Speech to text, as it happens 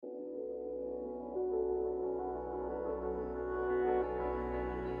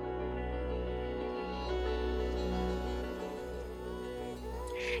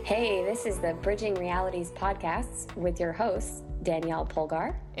Hey, this is the Bridging Realities podcast with your hosts, Danielle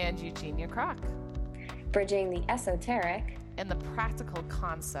Polgar and Eugenia Kroc, bridging the esoteric and the practical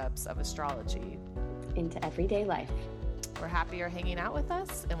concepts of astrology into everyday life. We're happy you're hanging out with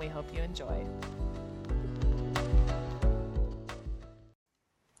us, and we hope you enjoy.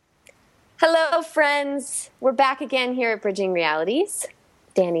 Hello, friends. We're back again here at Bridging Realities.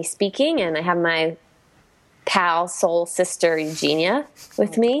 Danny speaking, and I have my pal, soul sister, Eugenia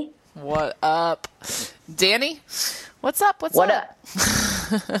with me. What up? Danny? What's up? What up?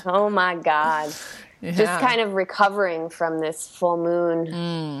 Oh, my God. Yeah. Just kind of recovering from this full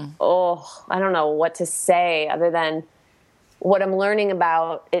moon. Oh, I don't know what to say other than what I'm learning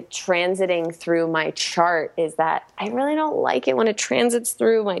about it transiting through my chart is that I really don't like it when it transits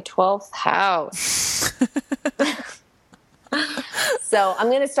through my 12th house. So I'm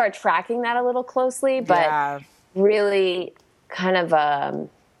going to start tracking that a little closely, but really kind of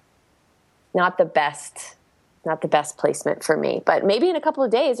not the best placement for me. But maybe in a couple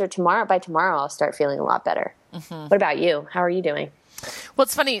of days or by tomorrow, I'll start feeling a lot better. Mm-hmm. What about you? How are you doing? Well,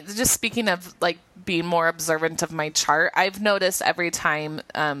 it's funny, just speaking of like being more observant of my chart, I've noticed every time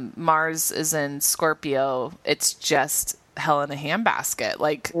Mars is in Scorpio, it's just hell in a handbasket.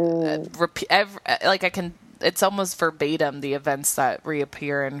 Like, it's almost verbatim the events that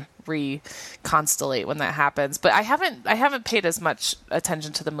reappear and reconstellate when that happens. But I haven't paid as much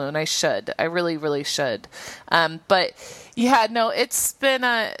attention to the moon. I should. I really, really should. But yeah, no, it's been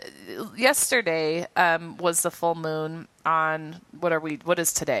yesterday was the full moon on what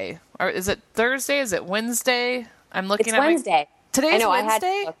is today? Or is it Thursday? Is it Wednesday? I'm looking it's Wednesday. Today's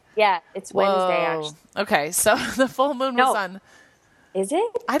Wednesday? Yeah, it's Wednesday actually. Okay, so the full moon was on. Is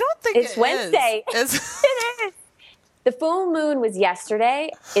it? I don't think it's Wednesday. It is. The full moon was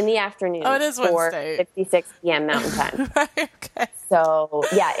yesterday in the afternoon. Oh, it is Wednesday. 4:56 p.m. Mountain Time. Okay. So,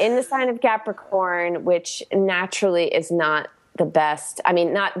 yeah, in the sign of Capricorn, which naturally is not the best. I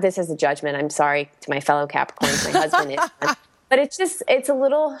mean, not this is a judgment. I'm sorry to my fellow Capricorns. My husband is one. But it's a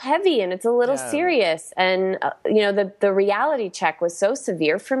little heavy and it's a little serious. And, the reality check was so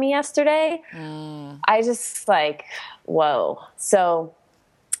severe for me yesterday. I just whoa. So,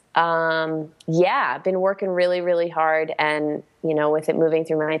 I've been working really, really hard. And, with it moving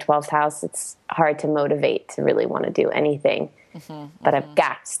through my 12th house, it's hard to motivate to really want to do anything. But I've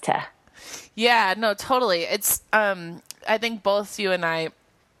got to. Yeah, no, totally. It's, I think both you and I,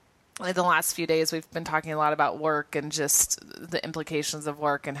 in the last few days, we've been talking a lot about work and just the implications of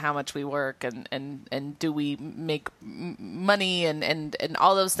work and how much we work and do we make money and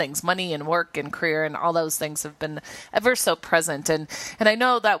all those things, money and work and career and all those things have been ever so present. And I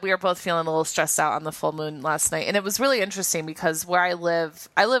know that we are both feeling a little stressed out on the full moon last night. And it was really interesting because where I live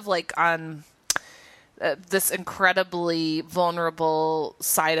like on this incredibly vulnerable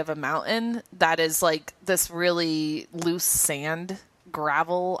side of a mountain that is like this really loose sand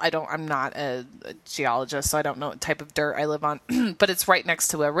gravel. I'm not a geologist, so I don't know what type of dirt I live on, but it's right next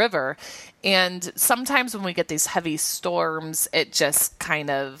to a river. And sometimes when we get these heavy storms, it just kind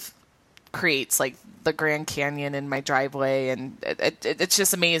of creates like the Grand Canyon in my driveway. And it's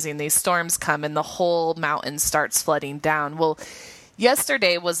just amazing. These storms come and the whole mountain starts flooding down. Well,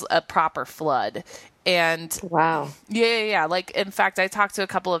 yesterday was a proper flood. And wow. Yeah. Like, in fact, I talked to a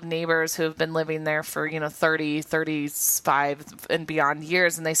couple of neighbors who have been living there for, 30, 35 and beyond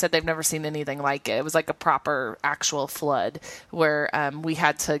years. And they said they've never seen anything like it. It was like a proper actual flood where, we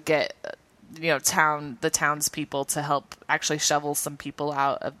had to get, the townspeople to help actually shovel some people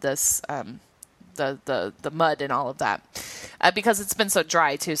out of this, the mud and all of that, because it's been so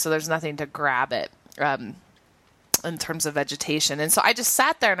dry too. So there's nothing to grab it. In terms of vegetation. And so I just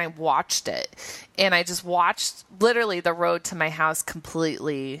sat there and I watched it. And I just watched literally the road to my house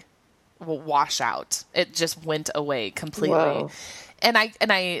completely wash out. It just went away completely. Whoa. And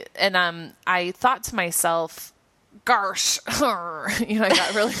I thought to myself, gosh, I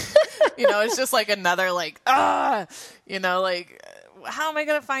got really, it's just like another how am I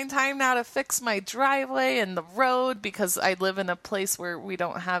going to find time now to fix my driveway and the road? Because I live in a place where we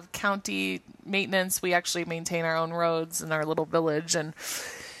don't have county maintenance. We actually maintain our own roads in our little village. And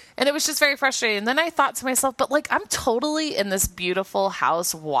it was just very frustrating. And then I thought to myself, but I'm totally in this beautiful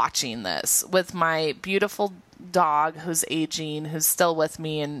house watching this with my beautiful dog who's aging, who's still with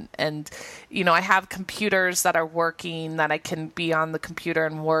me. And I have computers that are working that I can be on the computer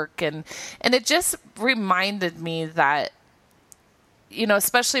and work. And it just reminded me that,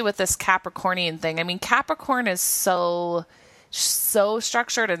 especially with this Capricornian thing. I mean, Capricorn is so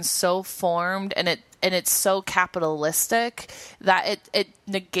structured and so formed, and and it's so capitalistic that it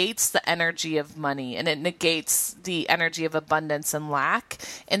negates the energy of money, and it negates the energy of abundance and lack.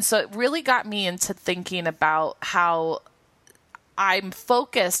 And so it really got me into thinking about how I'm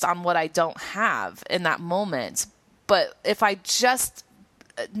focused on what I don't have in that moment. But if I just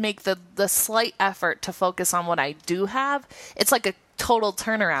make the slight effort to focus on what I do have, it's like a total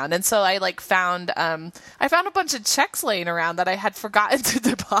turnaround. And so I found a bunch of checks laying around that I had forgotten to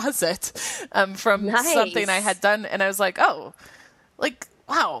deposit from something I had done. And I was like, oh,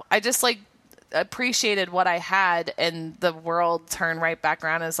 wow. I just appreciated what I had, and the world turned right back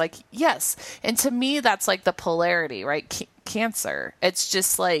around. And was like, yes. And to me, that's the polarity, right? Cancer. It's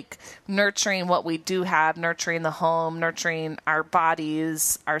just nurturing what we do have, nurturing the home, nurturing our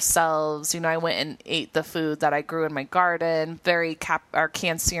bodies, ourselves. I went and ate the food that I grew in my garden, very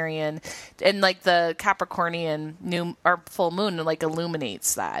Cancerian, and the Capricornian new or full moon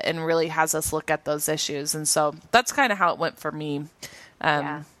illuminates that and really has us look at those issues. And so that's kind of how it went for me.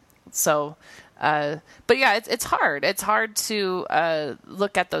 So, but yeah, it's hard. It's hard to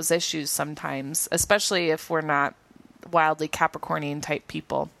look at those issues sometimes, especially if we're not wildly Capricornian type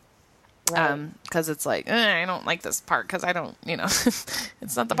people. Right. Cause it's I don't like this part cause I don't,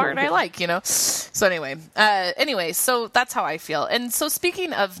 it's not the part I like, So anyway, so that's how I feel. And so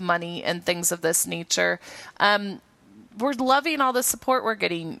speaking of money and things of this nature, we're loving all the support we're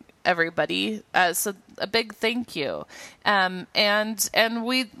getting, everybody. So a big thank you. And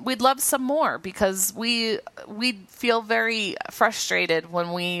we'd love some more, because we feel very frustrated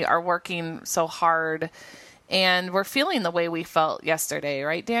when we are working so hard and we're feeling the way we felt yesterday,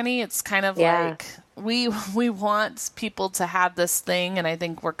 right, Danny? It's kind of we want people to have this thing, and I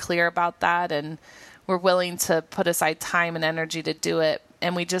think we're clear about that, and we're willing to put aside time and energy to do it,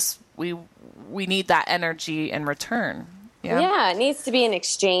 and we need that energy in return. Yeah, it needs to be an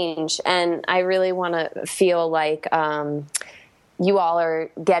exchange, and I really want to feel like you all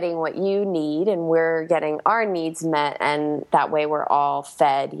are getting what you need, and we're getting our needs met, and that way we're all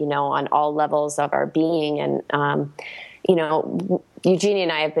fed, on all levels of our being. And Eugenia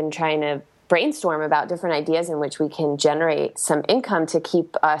and I have been trying to brainstorm about different ideas in which we can generate some income to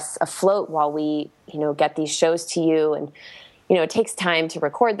keep us afloat while we, get these shows to you. And, it takes time to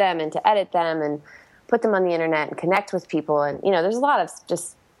record them and to edit them and put them on the internet and connect with people. And, there's a lot of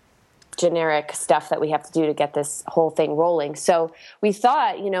just generic stuff that we have to do to get this whole thing rolling. So we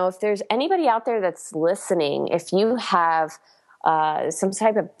thought, if there's anybody out there that's listening, if you have some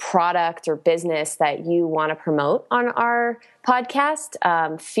type of product or business that you want to promote on our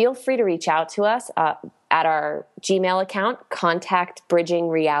podcast, feel free to reach out to us at our Gmail account,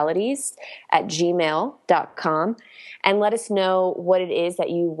 contactbridgingrealities@gmail.com, and let us know what it is that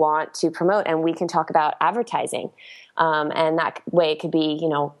you want to promote, and we can talk about advertising. And that way it could be,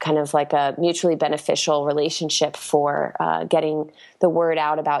 kind of like a mutually beneficial relationship for getting the word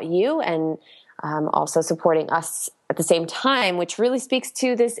out about you, and also supporting us at the same time, which really speaks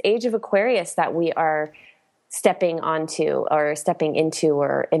to this age of Aquarius that we are stepping into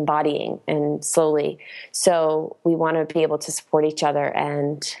or embodying, and slowly. So we want to be able to support each other,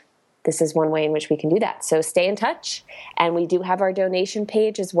 and this is one way in which we can do that. So stay in touch. And we do have our donation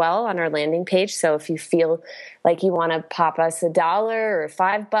page as well on our landing page. So if you feel like you want to pop us $1 or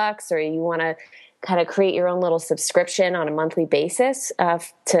 $5, or you want to kind of create your own little subscription on a monthly basis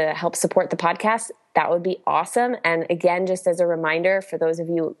to help support the podcast, that would be awesome. And again, just as a reminder for those of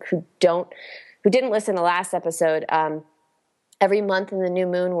you who didn't listen to last episode, every month in the new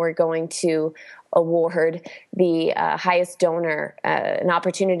moon, we're going to award the highest donor an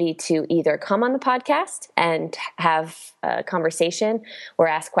opportunity to either come on the podcast and have a conversation or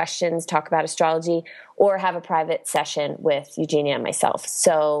ask questions, talk about astrology, or have a private session with Eugenia and myself.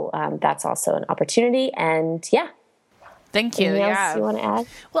 So that's also an opportunity. And thank you. Anything else you want to add?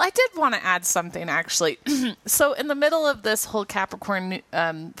 Well, I did want to add something, actually. So in the middle of this whole Capricorn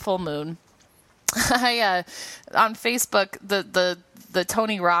full moon, I on Facebook, the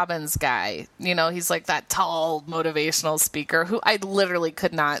Tony Robbins guy, he's like that tall motivational speaker who I literally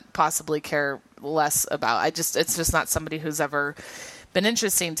could not possibly care less about. It's just not somebody who's ever been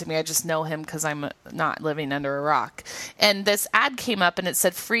interesting to me. I just know him because I'm not living under a rock. And this ad came up and it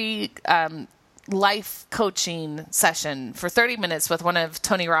said free life coaching session for 30 minutes with one of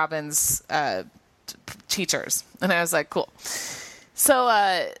Tony Robbins' teachers. And I was like, cool. So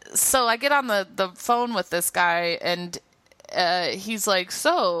I get on the phone with this guy, and he's like,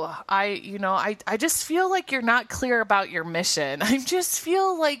 so I just feel like you're not clear about your mission. I just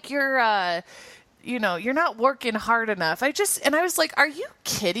feel like you're you're not working hard enough. And I was like, are you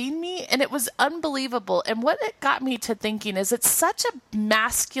kidding me? And it was unbelievable. And what it got me to thinking is it's such a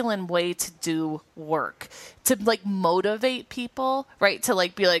masculine way to do work, to like motivate people, right? To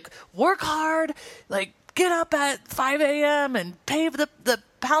like be like, work hard, like get up at 5 a.m. and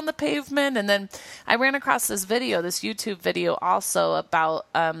pound the pavement. And then I ran across this YouTube video also about,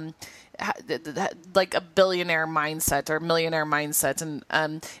 like a billionaire mindset or millionaire mindset.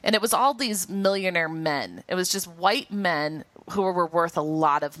 And it was all these millionaire men. It was just white men who were worth a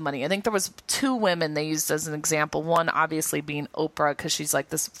lot of money. I think there was 2 women they used as an example. One obviously being Oprah, because she's like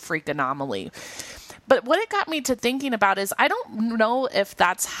this freak anomaly. But what it got me to thinking about is I don't know if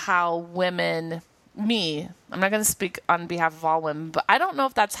that's how women, I'm not going to speak on behalf of all women, but I don't know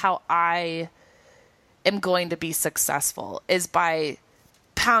if that's how I am going to be successful, is by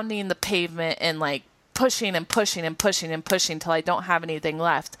pounding the pavement and like pushing and pushing and pushing and pushing till I don't have anything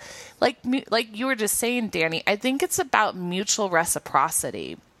left. Like you were just saying, Danny, I think it's about mutual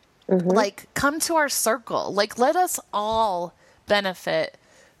reciprocity. Mm-hmm. Like, come to our circle. Like, let us all benefit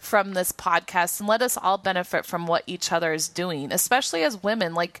from this podcast and let us all benefit from what each other is doing, especially as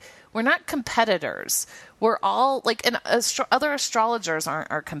women. Like, we're not competitors. We're all like, and other astrologers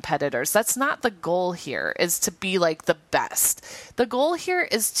aren't our competitors. That's not the goal here, is to be like the best. The goal here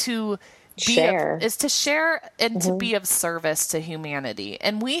is to share and mm-hmm. to be of service to humanity.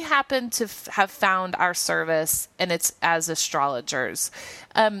 And we happen to have found our service, and it's as astrologers.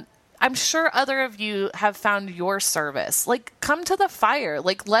 I'm sure other of you have found your service. Like, come to the fire.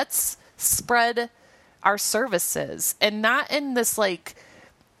 Like, let's spread our services, and not in this like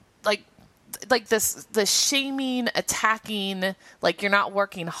the shaming, attacking, like you're not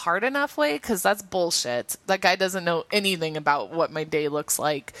working hard enough way, because that's bullshit. That guy doesn't know anything about what my day looks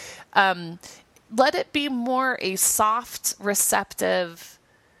like. Let it be more a soft, receptive,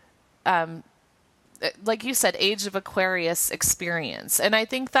 like you said, Age of Aquarius experience. And I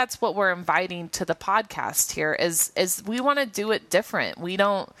think that's what we're inviting to the podcast here is we want to do it different. We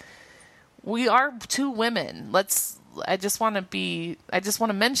are 2 women. I just want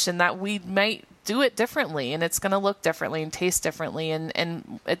to mention that we might do it differently, and it's going to look differently and taste differently.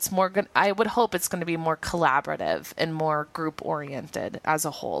 And it's more good. I would hope it's going to be more collaborative and more group oriented as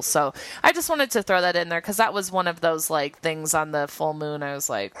a whole. So I just wanted to throw that in there, because that was one of those like things on the full moon. I was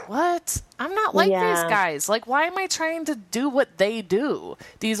like, what? I'm not like these guys. Like, why am I trying to do what they do?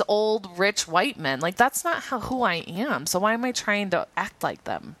 These old rich white men. Like, that's not who I am. So why am I trying to act like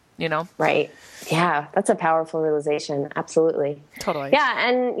them? Right. Yeah. That's a powerful realization. Absolutely. Totally. Yeah.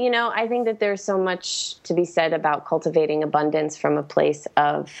 And, I think that there's so much to be said about cultivating abundance from a place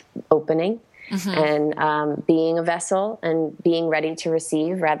of opening mm-hmm. and being a vessel and being ready to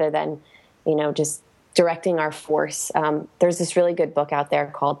receive rather than, just directing our force. There's this really good book out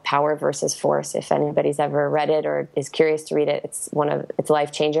there called Power versus Force. If anybody's ever read it or is curious to read it, it's a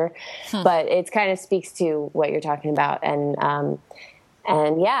life changer, but it kind of speaks to what you're talking about. And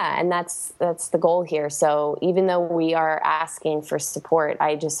that's the goal here. So even though we are asking for support,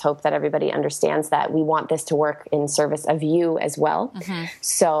 I just hope that everybody understands that we want this to work in service of you as well. Mm-hmm.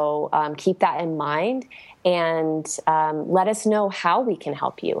 So keep that in mind, and let us know how we can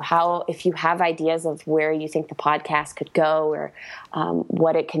help you. If you have ideas of where you think the podcast could go or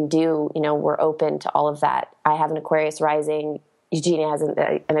what it can do, we're open to all of that. I have an Aquarius rising. Eugenia has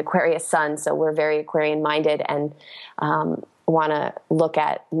an Aquarius sun, so we're very Aquarian minded and want to look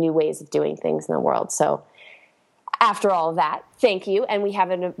at new ways of doing things in the world. So after all of that, thank you. And we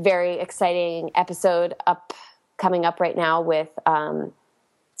have a very exciting episode coming up right now with a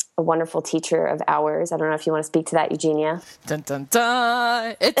wonderful teacher of ours. I don't know if you want to speak to that, Eugenia. Dun, dun,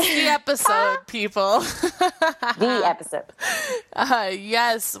 dun. It's the episode, people. The episode.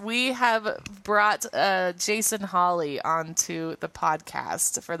 Yes, we have brought Jason Holley onto the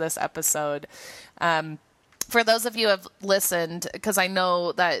podcast for this episode. For those of you who have listened, because I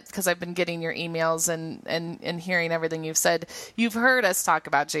know that because I've been getting your emails and hearing everything you've said, you've heard us talk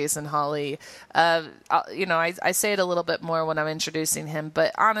about Jason Holley. I say it a little bit more when I'm introducing him,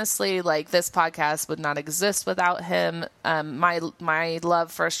 but honestly, like, this podcast would not exist without him. My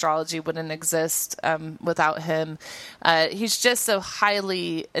love for astrology wouldn't exist without him. He's just so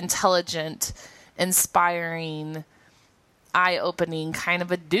highly intelligent, inspiring, eye-opening kind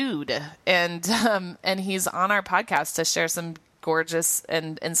of a dude, and he's on our podcast to share some gorgeous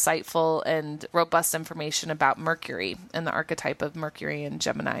and insightful and robust information about Mercury and the archetype of Mercury and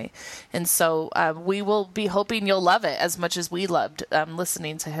Gemini. And so we will be hoping you'll love it as much as we loved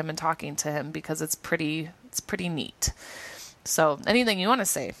listening to him and talking to him, because it's pretty neat. So anything you want to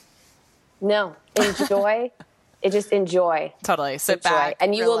say? No, enjoy It just enjoy. Totally. Sit back.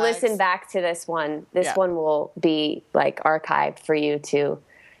 And you relax. will listen back to this one. This one will be like archived for you to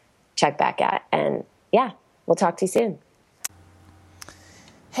check back at. And yeah, we'll talk to you soon.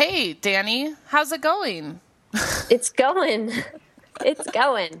 Hey, Danny, how's it going? It's going. It's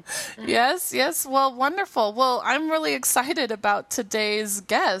going. Yes. Well, wonderful. Well, I'm really excited about today's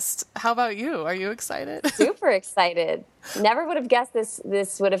guest. How about you? Are you excited? Super excited. Never would have guessed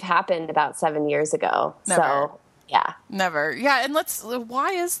this would have happened about 7 years ago. Never. So, yeah. Never. Yeah, and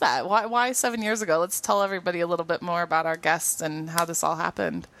why is that? Why 7 years ago? Let's tell everybody a little bit more about our guest and how this all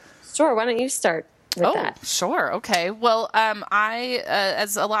happened. Sure. Why don't you start with that? Sure. Okay. Well, I,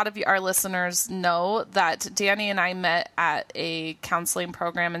 as a lot of our listeners know, that Danny and I met at a counseling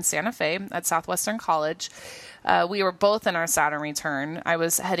program in Santa Fe at Southwestern College. We were both in our Saturn return. I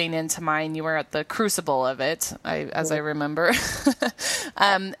was heading into mine. You were at the crucible of it, as I remember.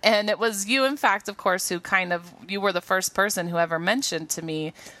 And it was you, in fact, of course, you were the first person who ever mentioned to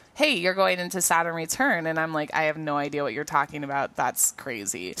me, hey, you're going into Saturn return. And I'm like, I have no idea what you're talking about. That's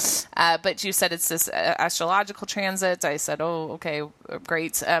crazy. But you said it's this astrological transit. I said, oh, okay,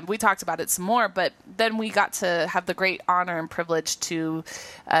 great. We talked about it some more, but then we got to have the great honor and privilege to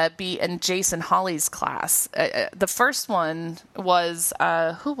be in Jason Holley's class. The first one was,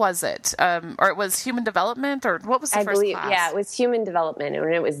 who was it? Or it was human development, or what was the first class? Yeah, it was human development,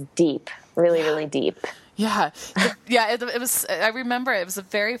 and it was deep, really, really deep. Yeah. It was, I remember it was the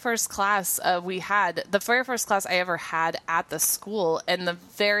very first class we had, the very first class I ever had at the school. And the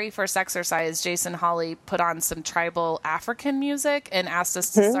very first exercise, Jason Holley put on some tribal African music and asked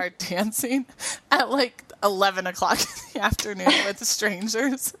us to start dancing at like 11 o'clock in the afternoon with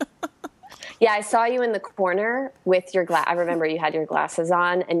strangers. Yeah, I saw you in the corner with your I remember you had your glasses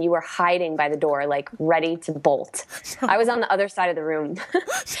on and you were hiding by the door, like ready to bolt. I was on the other side of the room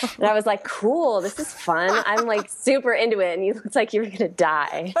and I was like, cool, this is fun. I'm like super into it. And you looked like you were going to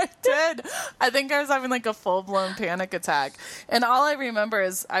die. I did. I think I was having like a full-blown panic attack. And all I remember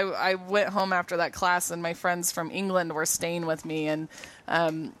is I went home after that class and my friends from England were staying with me and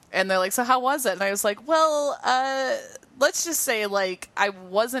they're like, so how was it? And I was like, well, let's just say, like, I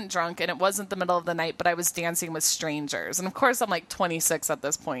wasn't drunk and it wasn't the middle of the night, but I was dancing with strangers. And of course, I'm like 26 at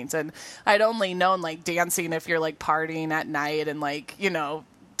this point, and I'd only known like dancing if you're like partying at night and like, you know,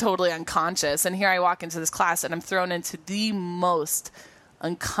 totally unconscious. And here I walk into this class and I'm thrown into the most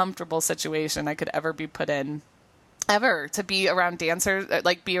uncomfortable situation I could ever be put in. Ever, to be around dancers,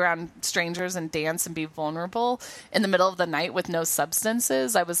 like be around strangers and dance and be vulnerable in the middle of the night with no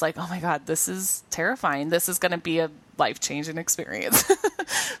substances. I was like, oh my God, this is terrifying. This is going to be a life-changing experience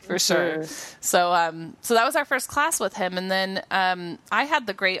for sure. So that was our first class with him. And then I had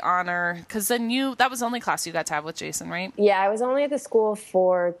the great honor, because then that was the only class you got to have with Jason, right? Yeah, I was only at the school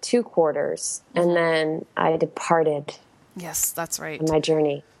for 2 quarters and then I departed. Yes, that's right. On my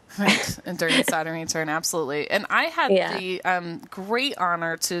journey. Right, and during Saturn return, absolutely. And I had the great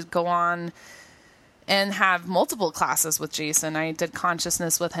honor to go on and have multiple classes with Jason. I did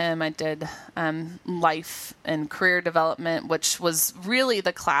consciousness with him. I did life and career development, which was really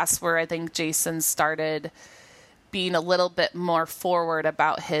the class where I think Jason started being a little bit more forward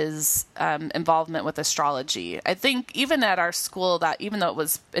about his involvement with astrology. I think even at our school, that even though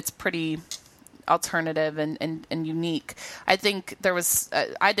it's pretty alternative and unique, I think there was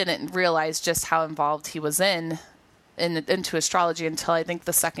I didn't realize just how involved he was into astrology until I think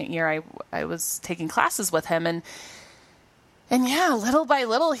the second year I was taking classes with him, and yeah, little by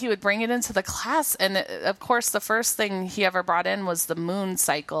little he would bring it into the class. And of course the first thing he ever brought in was the moon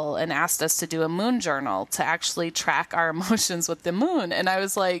cycle and asked us to do a moon journal to actually track our emotions with the moon. And I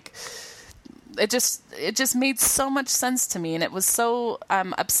was like, it just made so much sense to me, and it was so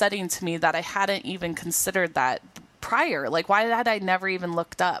upsetting to me that I hadn't even considered that prior. Like, why had I never even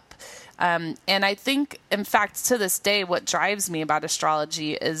looked up? And I think, in fact, to this day, what drives me about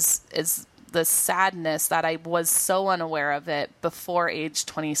astrology is the sadness that I was so unaware of it before age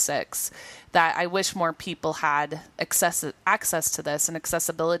 26, that I wish more people had access to this and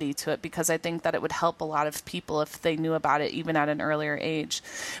accessibility to it, because I think that it would help a lot of people if they knew about it even at an earlier age.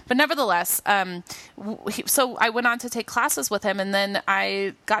 But nevertheless, so I went on to take classes with him, and then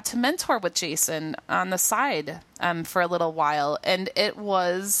I got to mentor with Jason on the side for a little while, and it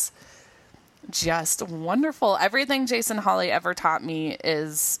was just wonderful. Everything Jason Holley ever taught me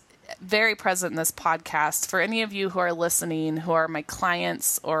is very present in this podcast. For any of you who are listening, who are my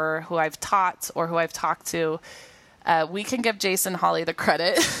clients or who I've taught or who I've talked to, we can give Jason Holley the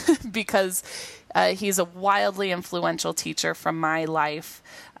credit because he's a wildly influential teacher from my life.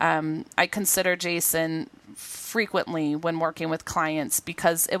 I consider Jason frequently when working with clients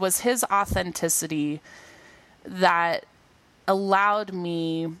because it was his authenticity that allowed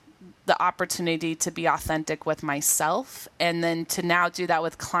me the opportunity to be authentic with myself, and then to now do that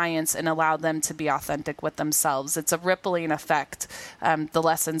with clients and allow them to be authentic with themselves. It's a rippling effect, the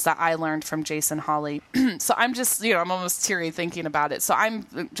lessons that I learned from Jason Holley. So I'm just, I'm almost teary thinking about it. So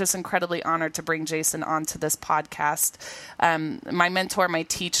I'm just incredibly honored to bring Jason onto this podcast. My mentor, my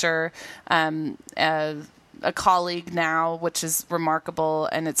teacher, a colleague now, which is remarkable.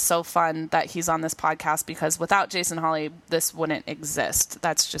 And it's so fun that he's on this podcast, because without Jason Holley, this wouldn't exist.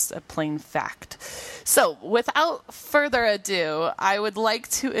 That's just a plain fact. So without further ado, I would like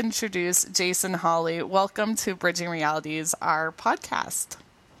to introduce Jason Holley. Welcome to Bridging Realities, our podcast.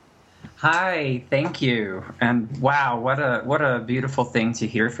 Hi, thank you. And wow, what a beautiful thing to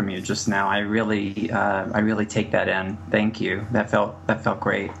hear from you just now. I really take that in. Thank you. That felt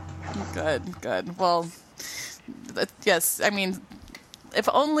great. Good. Well, yes, I mean, if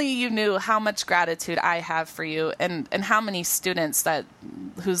only you knew how much gratitude I have for you, and how many students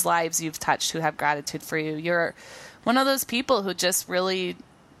whose lives you've touched who have gratitude for you. You're one of those people who just really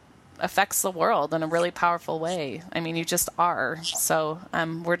affects the world in a really powerful way. I mean, you just are. So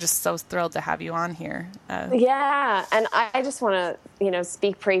we're just so thrilled to have you on here. Yeah, and I just want to,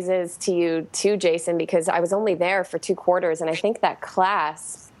 speak praises to you too, Jason, because I was only there for 2 quarters, and I think that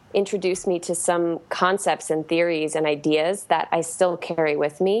class introduced me to some concepts and theories and ideas that I still carry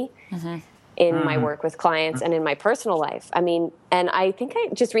with me in my work with clients and in my personal life. I mean, and I think I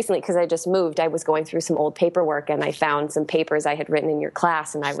just recently, because I just moved, I was going through some old paperwork, and I found some papers I had written in your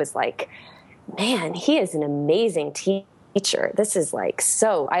class, and I was like, man, he is an amazing teacher. This is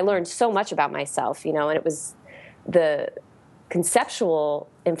I learned so much about myself, and it was the conceptual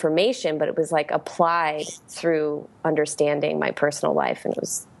information, but it was applied through understanding my personal life, and it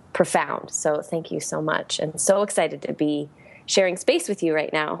was profound. So thank you so much, and so excited to be sharing space with you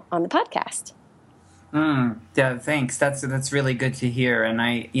right now on the podcast. Yeah, thanks. That's really good to hear. And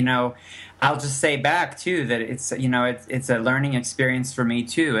I'll just say back too that it's a learning experience for me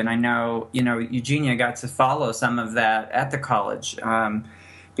too. And I know Eugenia got to follow some of that at the college,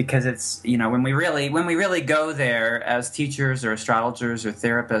 because it's when we really go there as teachers or astrologers or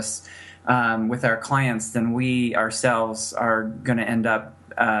therapists with our clients, then we ourselves are going to end up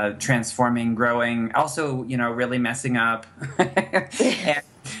transforming, growing, also, really messing up and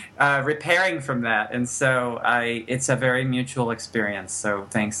repairing from that. And so it's a very mutual experience. So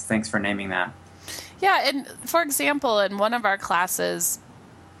thanks for naming that. Yeah. And for example, in one of our classes,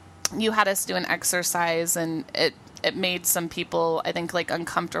 you had us do an exercise, and it made some people, I think,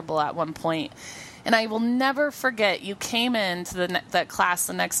 uncomfortable at one point. And I will never forget, you came into that class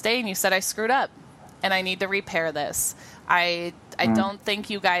the next day and you said, I screwed up and I need to repair this. I don't think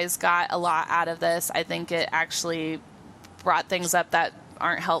you guys got a lot out of this. I think it actually brought things up that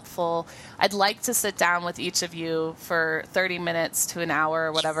aren't helpful. I'd like to sit down with each of you for 30 minutes to an hour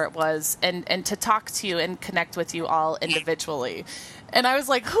or whatever it was, and to talk to you and connect with you all individually. And I was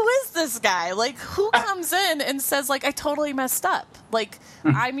like, who is this guy? Who comes in and says, I totally messed up?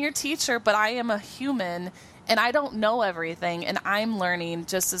 I'm your teacher, but I am a human, and I don't know everything, and I'm learning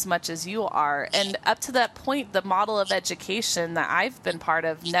just as much as you are. And up to that point, the model of education that I've been part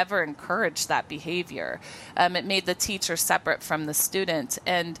of never encouraged that behavior. It made the teacher separate from the student.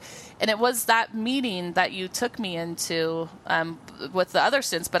 And it was that meeting that you took me into with the other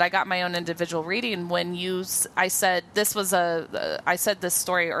students, but I got my own individual reading when I said this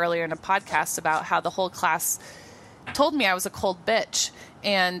story earlier in a podcast about how the whole class told me I was a cold bitch,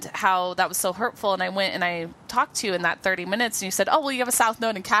 and how that was so hurtful. And I went and I talked to you in that 30 minutes, and you said, oh, well, you have a South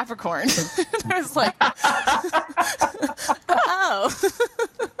Node in Capricorn. And I was like, oh.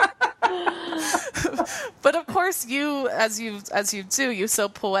 But of course, you, as you do, you so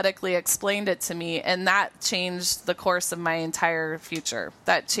poetically explained it to me, and that changed the course of my entire future.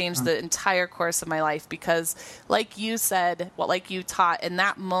 That changed the entire course of my life, because like you said, like you taught, in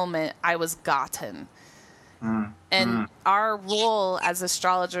that moment, I was gotten. And our role as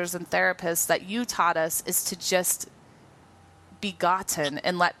astrologers and therapists that you taught us is to just be gotten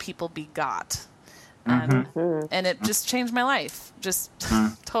and let people be got. And it just changed my life, just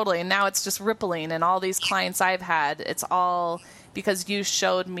totally. And now it's just rippling, and all these clients I've had, it's all because you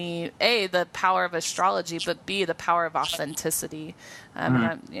showed me, A, the power of astrology, but B, the power of authenticity.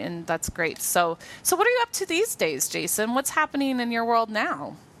 And that's great. So what are you up to these days, Jason? What's happening in your world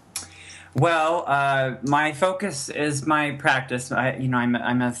now? Well, my focus is my practice.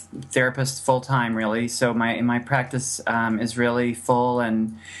 I'm a therapist full time, really. So my practice is really full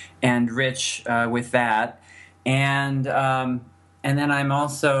and rich with that. And and then I'm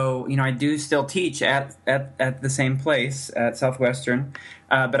also, I do still teach at the same place at Southwestern,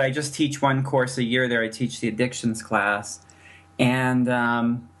 but I just teach one course a year there. I teach the addictions class, and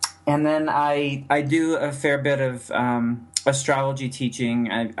then I do a fair bit of astrology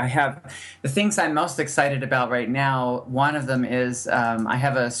teaching. I have the things I'm most excited about right now. One of them is I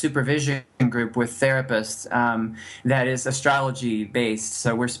have a supervision group with therapists that is astrology based.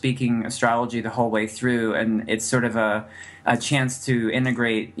 So we're speaking astrology the whole way through, and it's sort of a chance to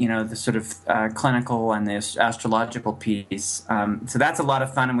integrate, the sort of clinical and the astrological piece. So that's a lot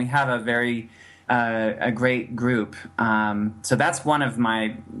of fun, and we have a great group. So that's one of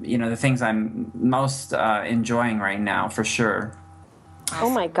my, the things I'm most enjoying right now, for sure. Oh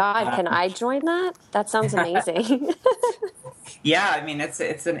my God! Can I join that? That sounds amazing. Yeah, I mean,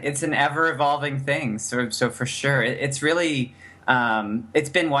 it's an ever evolving thing. So for sure, it's really it's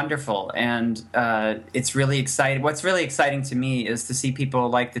been wonderful, and it's really exciting. What's really exciting to me is to see people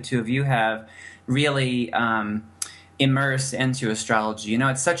like the two of you have really immerse into astrology.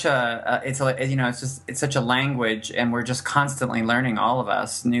 It's such it's such a language, and we're just constantly learning, all of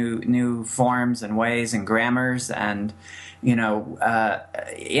us, new forms and ways and grammars and in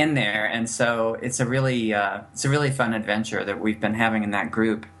there. And so it's a really fun adventure that we've been having in that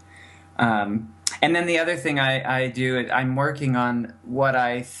group. And then the other thing I do, I'm working on what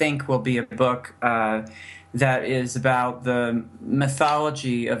I think will be a book that is about the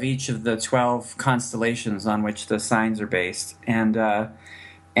mythology of each of the 12 constellations on which the signs are based, and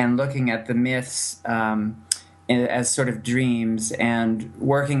looking at the myths as sort of dreams, and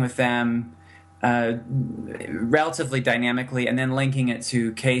working with them relatively dynamically, and then linking it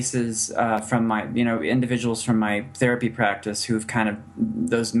to cases from my, individuals from my therapy practice who've kind of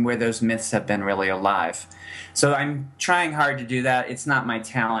where those myths have been really alive. So I'm trying hard to do that. It's not my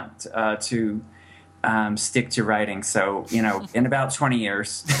talent to stick to writing. So, in about 20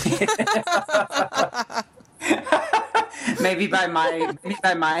 years, maybe by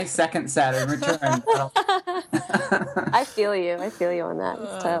my second Saturn return. I feel you on that.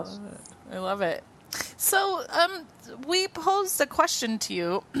 It's tough. I love it. So, we posed a question to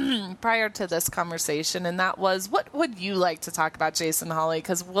you prior to this conversation, and that was, what would you like to talk about, Jason Holley?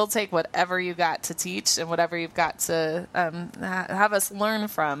 Because we'll take whatever you got to teach and whatever you've got to have us learn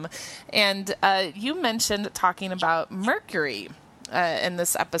from. And you mentioned talking about Mercury in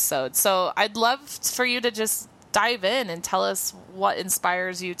this episode. So I'd love for you to just dive in and tell us what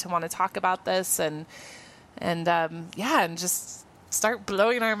inspires you to want to talk about this, and just start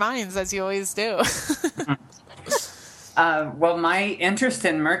blowing our minds, as you always do. Well, my interest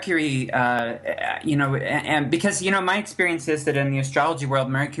in Mercury, and because, my experience is that in the astrology world,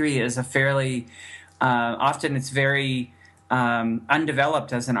 Mercury is a fairly, often it's very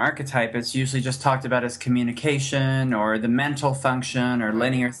undeveloped as an archetype. It's usually just talked about as communication or the mental function or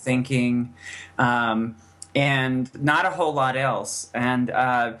linear thinking. And not a whole lot else, and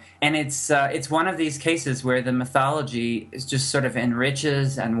it's one of these cases where the mythology is just sort of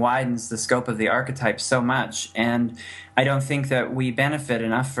enriches and widens the scope of the archetype so much, and I don't think that we benefit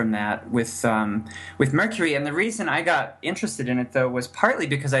enough from that with Mercury. And the reason I got interested in it, though, was partly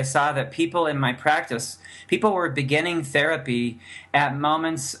because I saw that people in my practice, people were beginning therapy at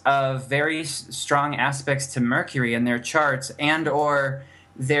moments of very strong aspects to Mercury in their charts, and or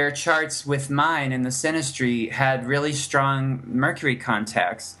their charts with mine in the synastry had really strong Mercury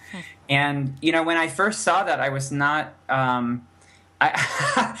contacts. And, when I first saw that, I was not, I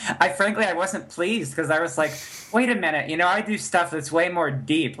frankly, I wasn't pleased, because I was like, wait a minute, I do stuff that's way more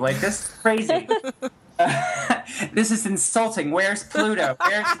deep. Like, this is crazy. This is insulting. Where's Pluto?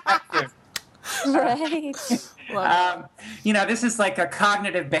 Where's Neptune? Right. This is like a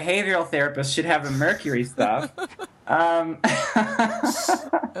cognitive behavioral therapist should have a Mercury stuff. I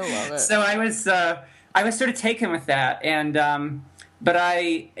love it. So I was sort of taken with that, and but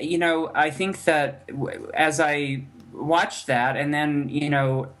I think that as I watched that, and then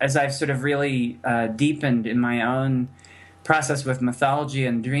as I've sort of really deepened in my own process with mythology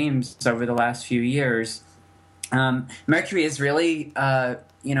and dreams over the last few years, Mercury is really a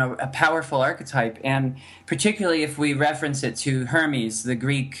powerful archetype, and particularly if we reference it to Hermes, the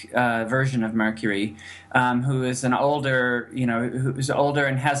Greek version of Mercury, who is an older, who's older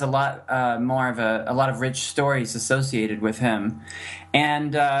and has a lot more of a lot of rich stories associated with him.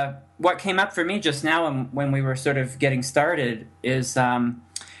 And what came up for me just now when we were sort of getting started is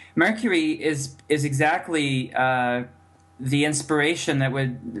Mercury is exactly the inspiration that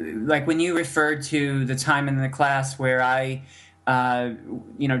would, like when you referred to the time in the class where I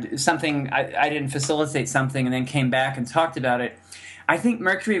something, I didn't facilitate something and then came back and talked about it. I think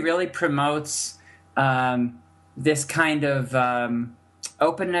Mercury really promotes this kind of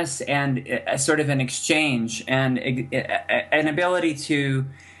openness and sort of an exchange and an ability to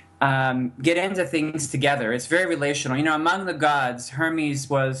get into things together. It's very relational. Among the gods, Hermes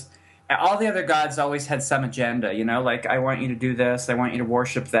was. All the other gods always had some agenda, like, I want you to do this, I want you to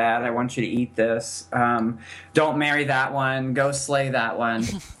worship that, I want you to eat this, don't marry that one, go slay that one.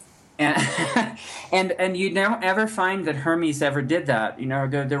 and you don't ever find that Hermes ever did that.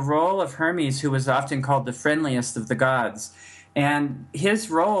 The role of Hermes, who was often called the friendliest of the gods, and his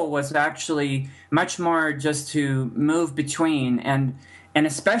role was actually much more just to move between and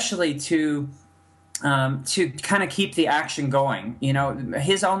especially to kind of keep the action going.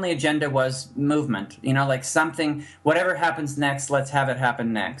 His only agenda was movement, like something, whatever happens next, let's have it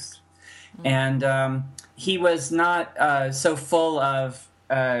happen next. Mm-hmm. And he was not so full of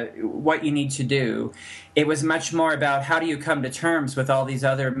what you need to do. It was much more about how do you come to terms with all these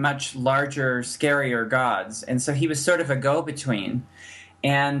other much larger, scarier gods. And so he was sort of a go-between.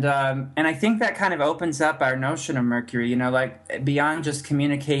 And I think that kind of opens up our notion of Mercury, like beyond just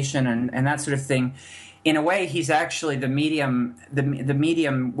communication and that sort of thing. In a way, he's actually the medium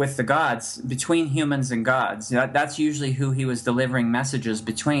with the gods, between humans and gods. That's usually who he was delivering messages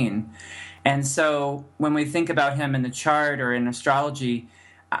between. And so when we think about him in the chart or in astrology,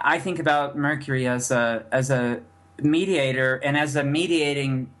 I think about Mercury as a mediator and as a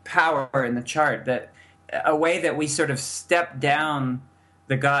mediating power in the chart, that a way that we sort of step down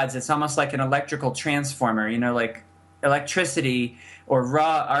the gods. It's almost like an electrical transformer, like electricity or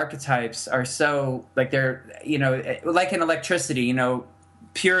raw archetypes are so, like, they're, like in electricity,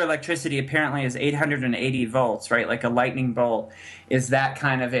 pure electricity apparently is 880 volts, right? Like a lightning bolt is that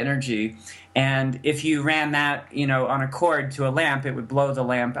kind of energy. And if you ran that, on a cord to a lamp, it would blow the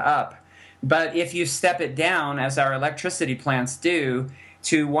lamp up. But if you step it down, as our electricity plants do,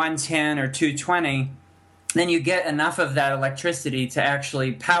 to 110 or 220, then you get enough of that electricity to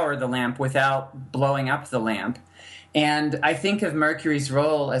actually power the lamp without blowing up the lamp. And I think of Mercury's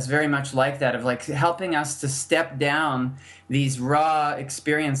role as very much like that, of like helping us to step down these raw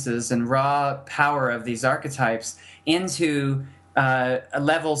experiences and raw power of these archetypes into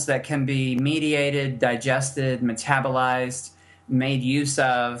levels that can be mediated, digested, metabolized, made use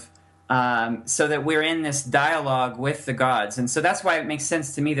of, so that we're in this dialogue with the gods. And so that's why it makes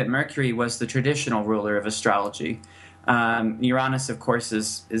sense to me that Mercury was the traditional ruler of astrology. Uranus, of course,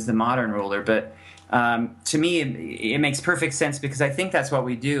 is the modern ruler. But to me, it makes perfect sense, because I think that's what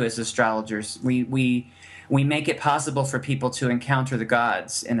we do as astrologers. We make it possible for people to encounter the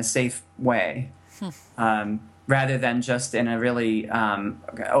gods in a safe way, rather than just in a really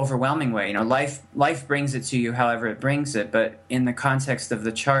overwhelming way. Life brings it to you however it brings it, but in the context of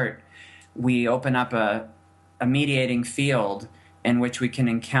the chart, we open up a mediating field in which we can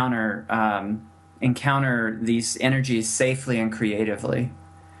encounter these energies safely and creatively.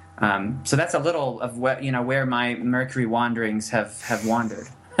 So that's a little of what where my Mercury wanderings have wandered.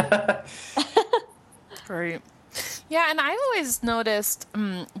 Great. Yeah, and I've always noticed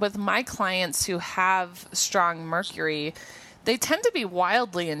with my clients who have strong Mercury, they tend to be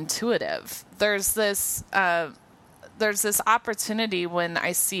wildly intuitive. There's this opportunity when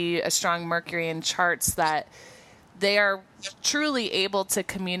I see a strong Mercury in charts that they are truly able to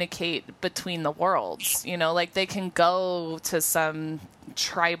communicate between the worlds. Like they can go to some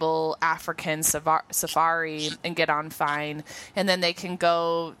tribal African safari and get on fine, and then they can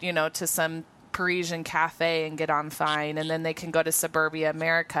go, to some Parisian cafe and get on fine, and then they can go to suburbia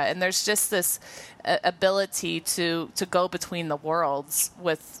America. And there's just this ability to go between the worlds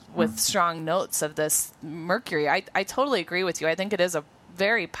with strong notes of this Mercury. I totally agree with you. I think it is a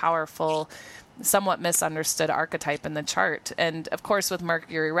very powerful, somewhat misunderstood archetype in the chart. And of course, with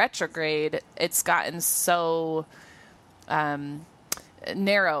Mercury retrograde, it's gotten so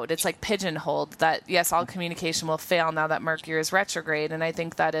narrowed. It's like pigeonholed that, yes, all communication will fail now that Mercury is retrograde. And I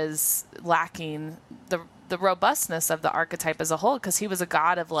think that is lacking the robustness of the archetype as a whole, because he was a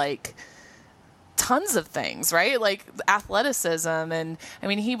god of like tons of things, right? Like athleticism. And I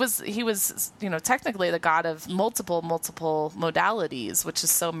mean, he was, technically the god of multiple modalities, which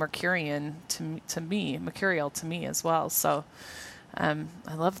is so mercurial to me as well. So I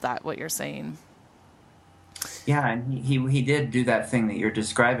love that, what you're saying. Yeah, and he did do that thing that you're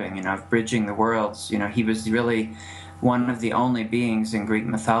describing, of bridging the worlds. He was really one of the only beings in Greek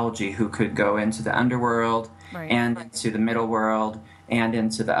mythology who could go into the underworld, right, and into the middle world and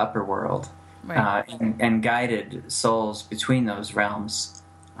into the upper world, right, and guided souls between those realms.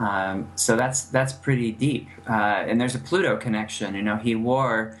 So that's pretty deep. And there's a Pluto connection. He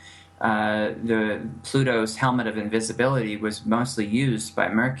wore the Pluto's helmet of invisibility was mostly used by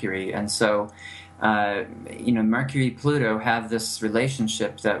Mercury, and so Mercury, Pluto have this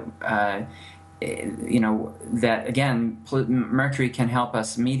relationship that, that again, Mercury can help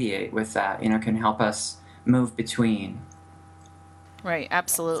us mediate with that, can help us move between. Right,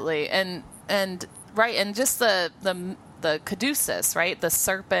 absolutely. And right, and just the caduceus, right? The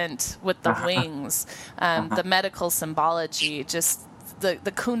serpent with the wings, the medical symbology, just the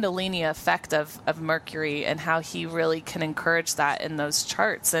Kundalini effect of Mercury and how he really can encourage that in those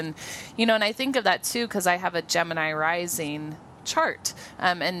charts. And, and I think of that too, because I have a Gemini rising chart,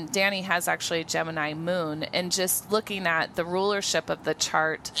 and Danny has actually a Gemini moon, and just looking at the rulership of the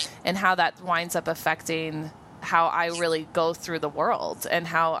chart and how that winds up affecting how I really go through the world and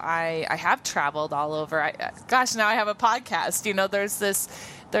how I have traveled all over. Now I have a podcast.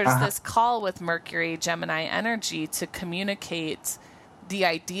 There's this call with Mercury, Gemini energy to communicate the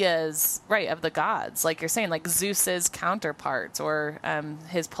ideas, right, of the gods, like you're saying, like Zeus's counterpart or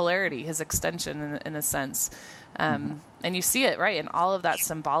his polarity, his extension in a sense. And you see it, right, in all of that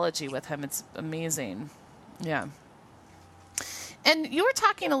symbology with him. It's amazing. Yeah. And you were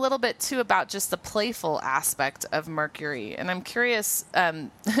talking a little bit, too, about just the playful aspect of Mercury. And I'm curious,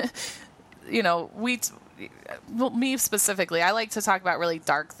 me specifically, I like to talk about really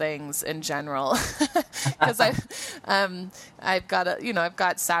dark things in general because I've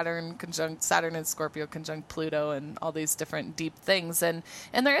got Saturn and Scorpio conjunct Pluto and all these different deep things. And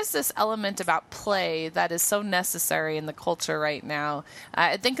there is this element about play that is so necessary in the culture right now.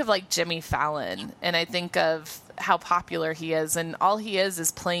 I think of like Jimmy Fallon, and I think of how popular he is, and all he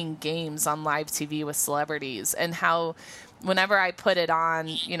is playing games on live TV with celebrities, and how whenever I put it on,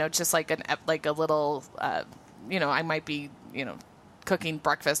 just like a little, I might be, cooking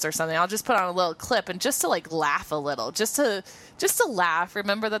breakfast or something, I'll just put on a little clip and just to like laugh a little, just to laugh,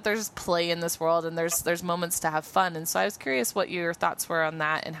 remember that there's play in this world and there's moments to have fun. And so I was curious what your thoughts were on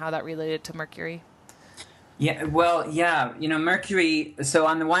that and how that related to Mercury. Yeah, well, yeah, Mercury, so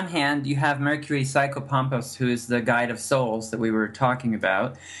on the one hand, you have Mercury Psychopompos, who is the guide of souls that we were talking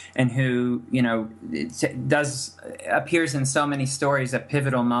about, and who, appears in so many stories at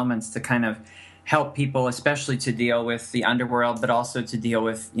pivotal moments to kind of help people, especially to deal with the underworld, but also to deal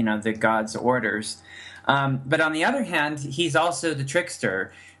with, the gods' orders. But on the other hand, he's also the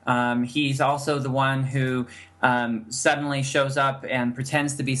trickster. He's also the one who suddenly shows up and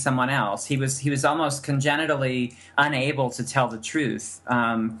pretends to be someone else. He was almost congenitally unable to tell the truth.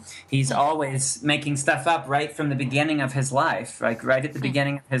 He's always making stuff up right from the beginning of his life. Like right at the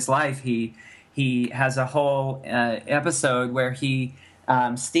beginning of his life, he has a whole episode where he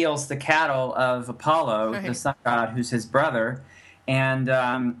steals the cattle of Apollo, the sun god, who's his brother. And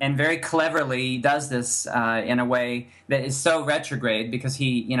very cleverly does this in a way that is so retrograde because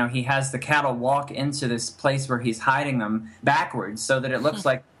he has the cattle walk into this place where he's hiding them backwards so that it looks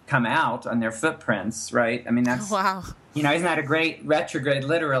like come out on their footprints, right? I mean, that's wow. Isn't that a great retrograde,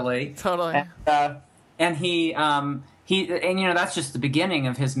 literally? Totally. And he that's just the beginning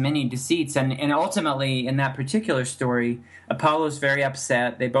of his many deceits, and ultimately in that particular story, Apollo's very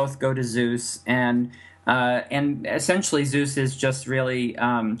upset. They both go to Zeus, and essentially Zeus is just really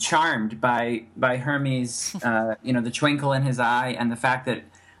charmed by Hermes, the twinkle in his eye and the fact that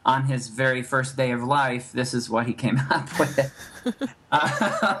on his very first day of life, this is what he came up with.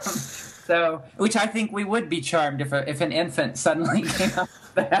 So, which I think we would be charmed if an infant suddenly came up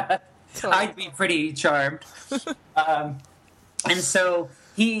with that. Totally. I'd be pretty charmed. And so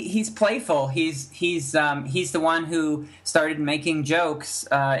he's playful. He's the one who started making jokes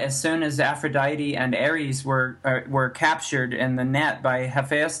as soon as Aphrodite and Ares were captured in the net by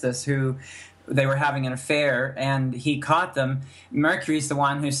Hephaestus, who they were having an affair, and he caught them. Mercury's the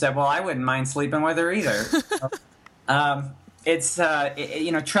one who said, "Well, I wouldn't mind sleeping with her either."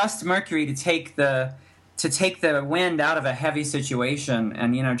 Trust Mercury to take the wind out of a heavy situation,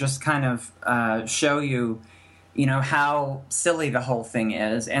 and just kind of show you. How silly the whole thing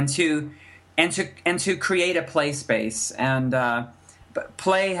is, and to create a play space. And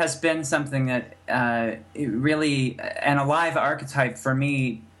play has been something that really an alive archetype for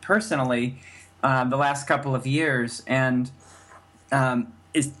me personally the last couple of years, and you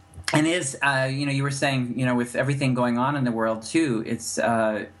were saying with everything going on in the world too, it's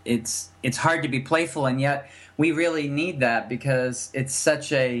hard to be playful, and yet we really need that because it's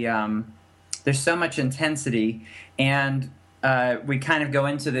such a there's so much intensity, and we kind of go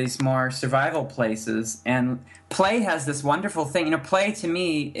into these more survival places. And play has this wonderful thing. Play to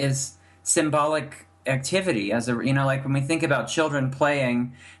me is symbolic activity. As like when we think about children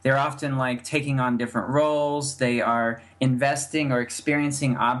playing, they're often like taking on different roles. They are investing or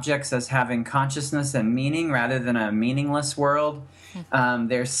experiencing objects as having consciousness and meaning rather than a meaningless world.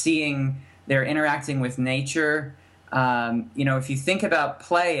 They're seeing they're interacting with nature. If you think about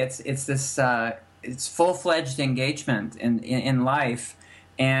play, it's this it's full-fledged engagement in life,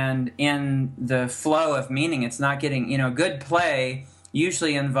 and in the flow of meaning. It's not getting, good play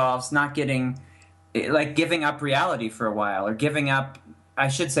usually involves not getting, like, giving up reality for a while, or giving up, I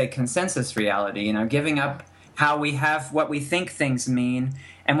should say, consensus reality, giving up how we have what we think things mean.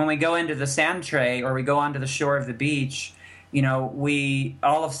 And when we go into the sand tray, or we go onto the shore of the beach, we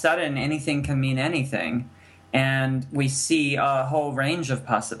all of a sudden, anything can mean anything. And we see a whole range of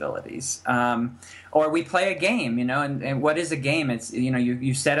possibilities. Or we play a game, and what is a game? It's,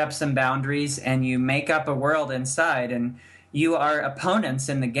 you set up some boundaries and you make up a world inside, and you are opponents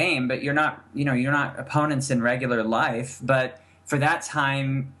in the game, but you're not opponents in regular life. But for that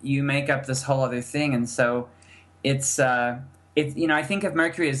time, you make up this whole other thing. And so it's I think of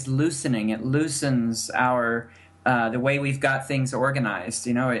Mercury as loosening. It loosens our, the way we've got things organized.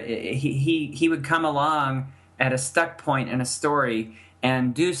 He would come along at a stuck point in a story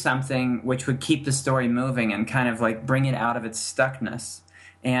and do something which would keep the story moving and kind of like bring it out of its stuckness.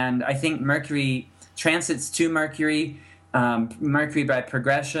 And I think Mercury transits to Mercury, Mercury by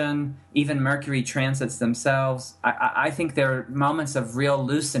progression, even Mercury transits themselves. I think there are moments of real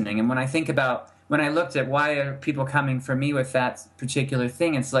loosening. And when I looked at why are people coming for me with that particular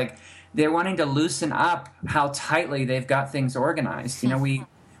thing, it's like they're wanting to loosen up how tightly they've got things organized.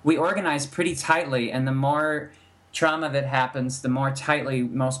 We organize pretty tightly, and the more trauma that happens, the more tightly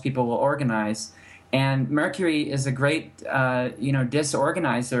most people will organize. And Mercury is a great,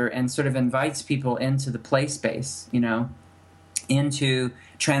 disorganizer, and sort of invites people into the play space, into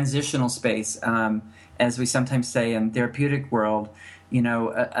transitional space, as we sometimes say in therapeutic world,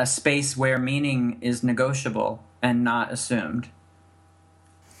 a space where meaning is negotiable and not assumed.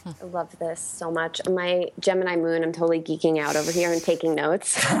 I love this so much. My Gemini moon, I'm totally geeking out over here and taking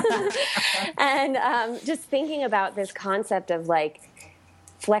notes. And just thinking about this concept of like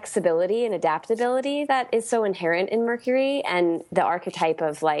flexibility and adaptability that is so inherent in Mercury, and the archetype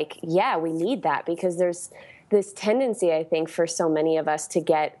of like, yeah, we need that, because there's this tendency, I think, for so many of us to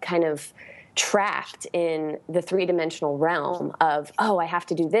get kind of trapped in the three-dimensional realm of, oh, I have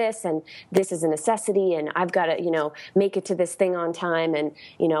to do this, and this is a necessity, and I've got to, make it to this thing on time, and,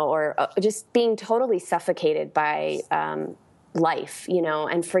 or just being totally suffocated by life,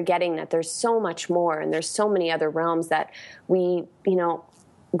 and forgetting that there's so much more, and there's so many other realms that we,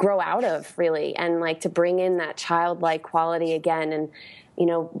 grow out of, really, and like to bring in that childlike quality again, and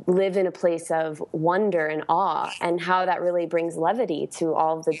live in a place of wonder and awe, and how that really brings levity to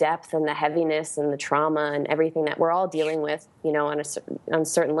all of the depth and the heaviness and the trauma and everything that we're all dealing with, on a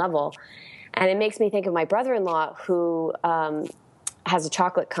certain level. And it makes me think of my brother-in-law, who has a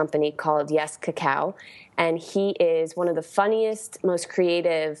chocolate company called Yes Cacao, and he is one of the funniest, most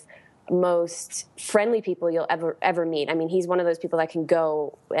creative, most friendly people you'll ever meet. I mean, he's one of those people that can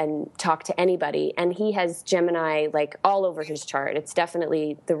go and talk to anybody, and he has Gemini like all over his chart. It's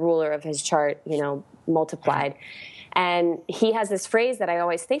definitely the ruler of his chart, multiplied. And he has this phrase that I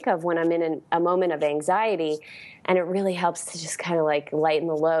always think of when I'm in a moment of anxiety, and it really helps to just kind of like lighten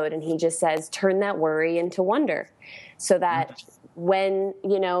the load. And he just says, turn that worry into wonder. So that when,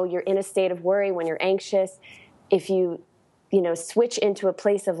 you're in a state of worry, when you're anxious, if you switch into a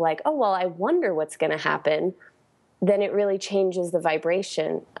place of like, oh, well, I wonder what's going to happen, then it really changes the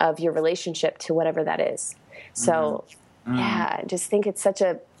vibration of your relationship to whatever that is. So, yeah, I just think it's such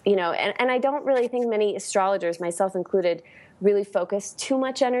a, and I don't really think many astrologers, myself included, really focus too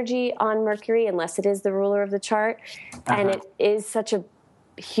much energy on Mercury unless it is the ruler of the chart. And it is such a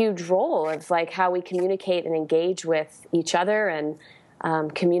huge role of like how we communicate and engage with each other,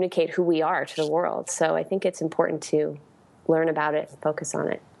 and communicate who we are to the world. So I think it's important to learn about it, focus on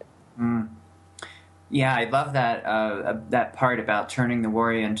it. Yeah, I love that part about turning the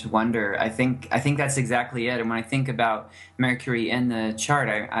worry into wonder. I think that's exactly it. And when I think about Mercury in the chart,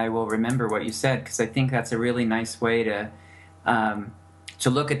 I will remember what you said, because I think that's a really nice way to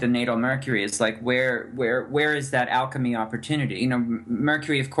look at the natal Mercury. It's like where is that alchemy opportunity?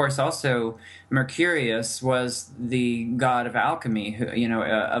 Mercury, of course, also Mercurius was the god of alchemy,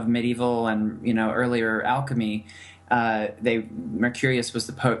 of medieval and earlier alchemy. Mercurius was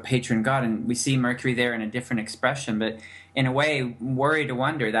the patron god, and we see Mercury there in a different expression. But in a way, worry to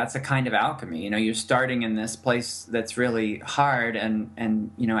wonder, that's a kind of alchemy. You're starting in this place that's really hard, and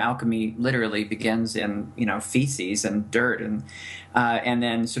alchemy literally begins in feces and dirt, and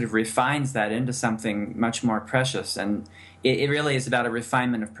then sort of refines that into something much more precious. And it really is about a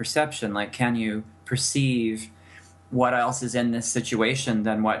refinement of perception. Like, can you perceive what else is in this situation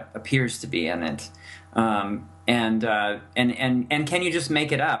than what appears to be in it? and can you just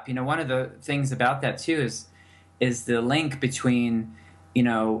make it up? One of the things about that too is the link between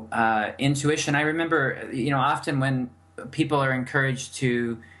intuition. I remember often when people are encouraged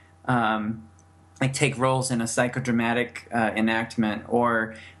to like take roles in a psychodramatic enactment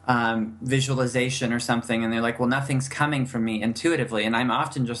or visualization or something, and they're like, well, nothing's coming from me intuitively, and I'm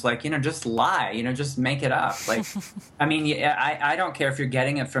often just like, just lie, just make it up. Like, I mean, I don't care if you're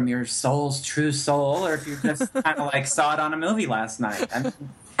getting it from your soul's true soul or if you just kind of like saw it on a movie last night. I mean,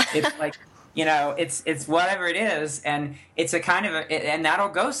 it's like, it's whatever it is, and it's a kind of and that'll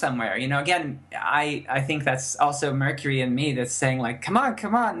go somewhere. Again, I think that's also Mercury in me that's saying like, come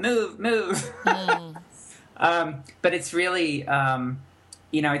on, move. But it's really,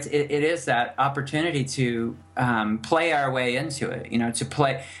 it is that opportunity to play our way into it. To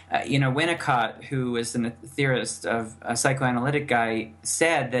play. Winnicott, who is a theorist of a psychoanalytic guy,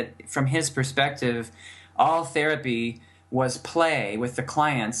 said that from his perspective, all therapy was play with the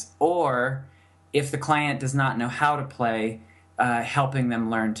clients, or if the client does not know how to play, helping them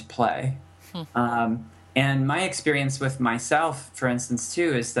learn to play. And my experience with myself, for instance,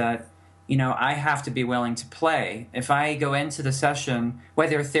 too, is that, I have to be willing to play. If I go into the session,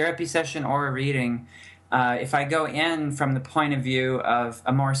 whether a therapy session or a reading, if I go in from the point of view of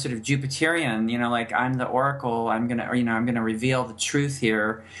a more sort of Jupiterian, like I'm the oracle, I'm gonna reveal the truth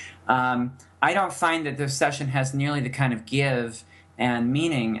here. I don't find that the session has nearly the kind of give and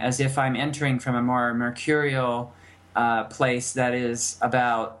meaning as if I'm entering from a more mercurial place that is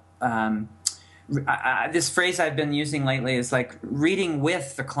about this phrase I've been using lately is like reading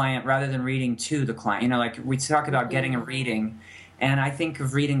with the client rather than reading to the client. Like we talk about getting a reading, and I think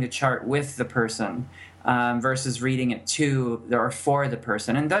of reading the chart with the person versus reading it to or for the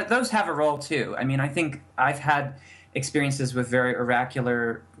person. And those have a role too. I mean, I think I've had experiences with very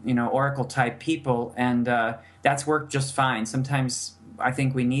oracular, oracle type people, and that's worked just fine. Sometimes I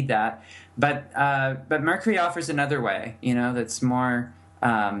think we need that, but Mercury offers another way, that's more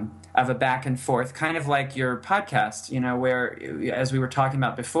of a back and forth, kind of like your podcast, where, as we were talking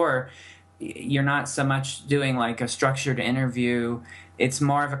about before, you're not so much doing like a structured interview. It's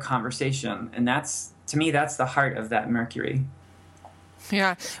more of a conversation, and to me, that's the heart of that Mercury.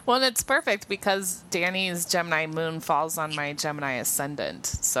 Yeah. Well, and it's perfect because Danny's Gemini moon falls on my Gemini ascendant.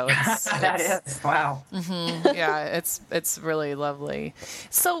 So it's that is. Wow. Mm-hmm, yeah, it's really lovely.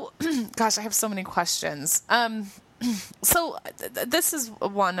 So, gosh, I have so many questions. So this is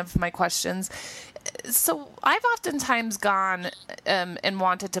one of my questions. So I've oftentimes gone and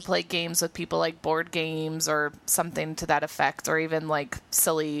wanted to play games with people, like board games or something to that effect, or even like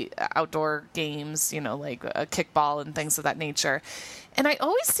silly outdoor games, like a kickball and things of that nature. And I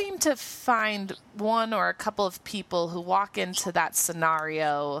always seem to find one or a couple of people who walk into that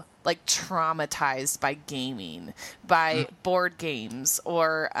scenario like traumatized by gaming, by board games,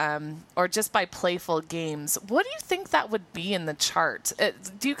 or just by playful games. What do you think that would be in the chart?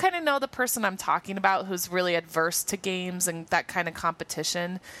 Do you kind of know the person I'm talking about who's really adverse to games and that kind of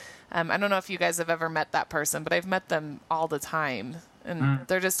competition? I don't know if you guys have ever met that person, but I've met them all the time. And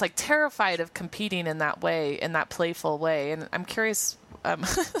they're just like terrified of competing in that way, in that playful way. And I'm curious,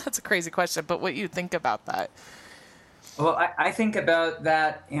 that's a crazy question, but what you think about that? Well, I think about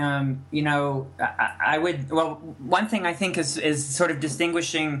that, I would, one thing I think is sort of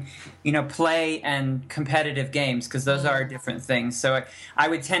distinguishing, play and competitive games, because those are different things. So I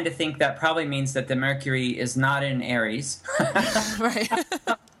would tend to think that probably means that the Mercury is not in Aries. Right.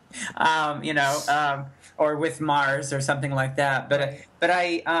 Or with Mars or something like that. But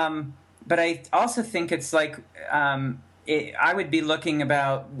I also think it's like, I would be looking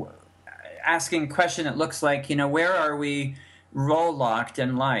about asking a question that looks like, where are we role locked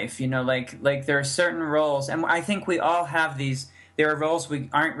in life? Like there are certain roles, and I think we all have these. There are roles we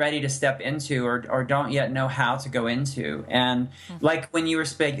aren't ready to step into or don't yet know how to go into. And like when you were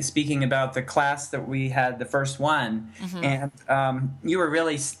speaking about the class that we had, the first one, and you were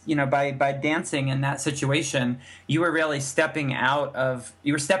really, by dancing in that situation, you were really stepping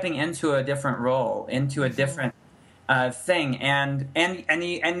into a different role, into a different thing. And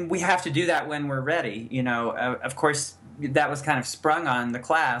we have to do that when we're ready. Of course, that was kind of sprung on the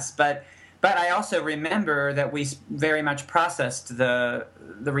class, but I also remember that we very much processed the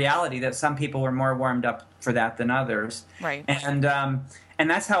reality that some people were more warmed up for that than others. Right. And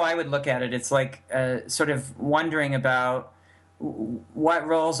that's how I would look at it. It's like sort of wondering about what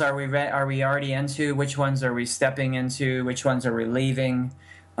roles are we already into, which ones are we stepping into, which ones are we leaving.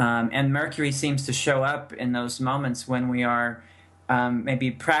 And Mercury seems to show up in those moments when we are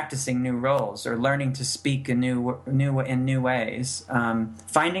maybe practicing new roles or learning to speak in new ways.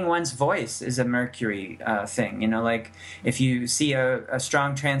 Finding one's voice is a Mercury thing. Like if you see a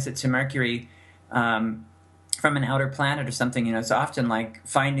strong transit to Mercury from an outer planet or something, it's often like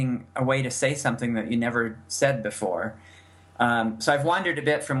finding a way to say something that you never said before. So I've wandered a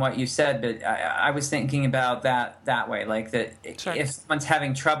bit from what you said, but I was thinking about that way, like that Sure. if someone's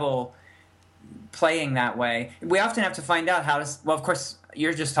having trouble playing that way, we often have to find out how to, well, of course,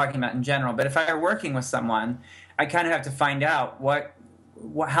 you're just talking about in general, but if I were working with someone, I kind of have to find out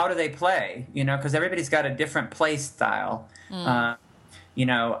how do they play, because everybody's got a different play style. I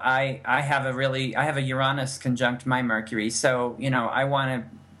have a Uranus conjunct my Mercury, so, I want to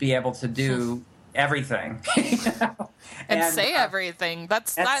be able to do everything. And say everything.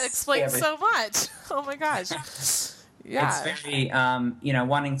 That explains so much. Oh my gosh. Yeah. It's very,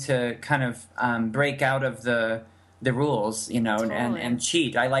 wanting to kind of break out of the rules, Totally. and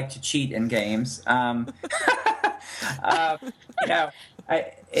cheat. I like to cheat in games.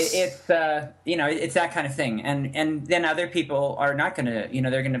 It's that kind of thing. And then other people are not going to,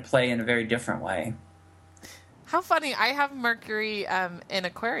 they're going to play in a very different way. How funny. I have Mercury in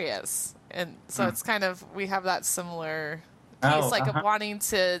Aquarius. And so it's kind of, we have that similar piece, of wanting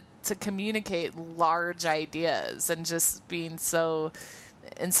to communicate large ideas and just being so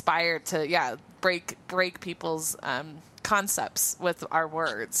inspired to, break people's concepts with our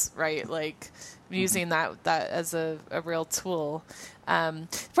words, right? Like using that as a real tool. Right.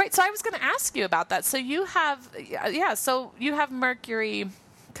 So I was going to ask you about that. So you have, you have Mercury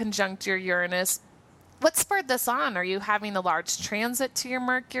conjunct your Uranus. What spurred this on? Are you having a large transit to your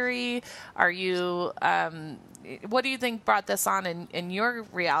Mercury? Are you, what do you think brought this on in your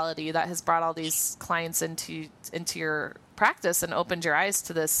reality that has brought all these clients into your practice and opened your eyes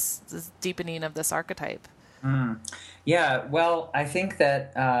to this deepening of this archetype? Yeah, well, I think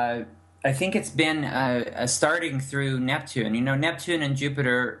that it's been starting through Neptune. Neptune and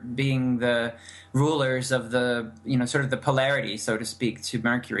Jupiter being the rulers of the, sort of the polarity, so to speak, to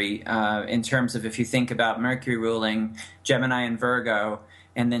Mercury, in terms of if you think about Mercury ruling Gemini and Virgo,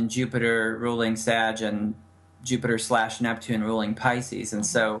 and then Jupiter ruling Sag, and Jupiter/Neptune ruling Pisces. And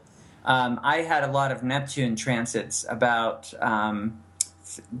so I had a lot of Neptune transits about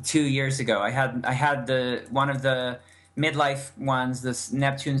 2 years ago. I had one of the midlife ones, this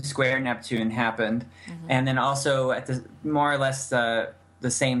Neptune square Neptune happened, and then also at the more or less the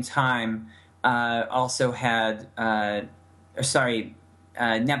same time, also had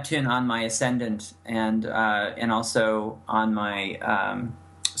Neptune on my ascendant and also on my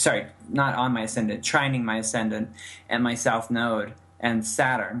not on my ascendant, trining my ascendant and my south node and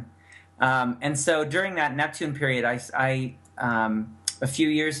Saturn, and so during that Neptune period, I a few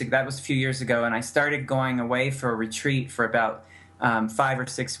years ago, and I started going away for a retreat for about 5 or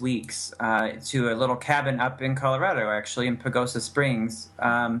 6 weeks to a little cabin up in Colorado, actually, in Pagosa Springs,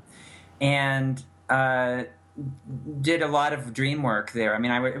 and did a lot of dream work there. I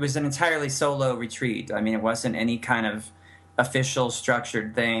mean, it was an entirely solo retreat. I mean, it wasn't any kind of official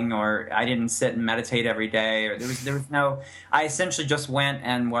structured thing, or I didn't sit and meditate every day, or there was no. I essentially just went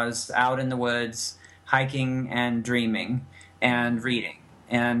and was out in the woods, hiking and dreaming and reading,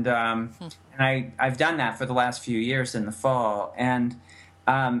 and I've done that for the last few years in the fall, and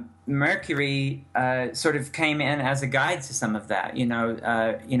Mercury sort of came in as a guide to some of that.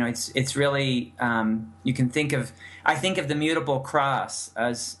 It's really you can think of. I think of the mutable cross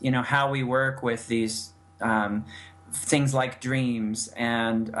as how we work with these things like dreams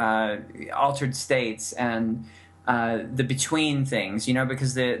and altered states and the between things,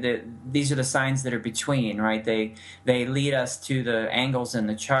 because these are the signs that are between, right? They lead us to the angles in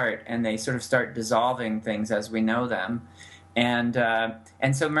the chart, and they sort of start dissolving things as we know them, and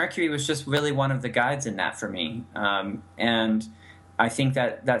so Mercury was just really one of the guides in that for me, and I think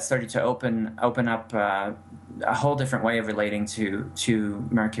that started to open up a whole different way of relating to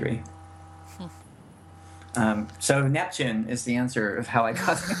Mercury. So Neptune is the answer of how I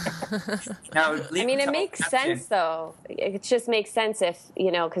got there. Now, it makes sense, though. It just makes sense if,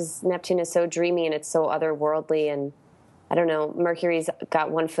 because Neptune is so dreamy and it's so otherworldly. And I don't know, Mercury's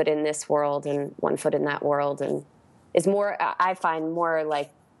got one foot in this world and one foot in that world, and is more, I find, more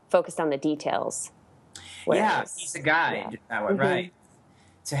like focused on the details. Yeah, he's a guide, right?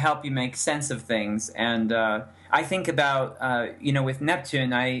 To help you make sense of things. And I think about, with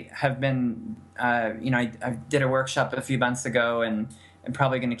Neptune, I have been, I did a workshop a few months ago, and I'm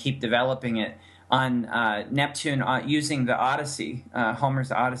probably going to keep developing it on Neptune using the Odyssey,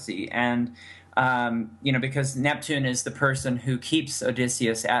 Homer's Odyssey. And, because Neptune is the person who keeps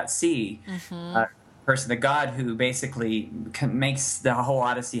Odysseus at sea. person, the god who basically makes the whole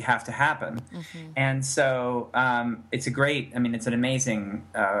Odyssey have to happen. And so it's it's an amazing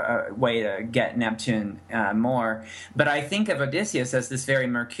way to get Neptune more. But I think of Odysseus as this very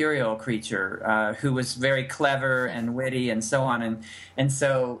mercurial creature who was very clever and witty and so on. And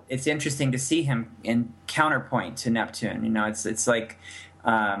so it's interesting to see him in counterpoint to Neptune. It's like,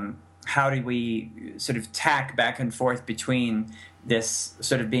 how do we sort of tack back and forth between this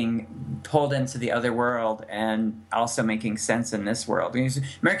sort of being pulled into the other world and also making sense in this world?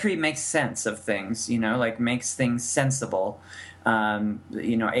 Mercury makes sense of things, like makes things sensible,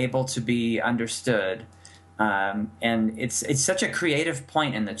 able to be understood. And it's such a creative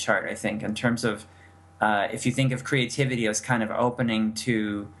point in the chart, I think, in terms of if you think of creativity as kind of opening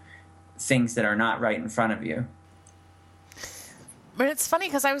to things that are not right in front of you. But it's funny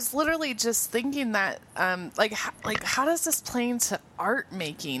because I was literally just thinking that, how does this play into art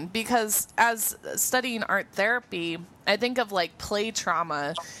making? Because as studying art therapy, I think of like play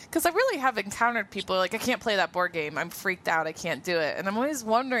trauma, because I really have encountered people like, I can't play that board game. I'm freaked out. I can't do it. And I'm always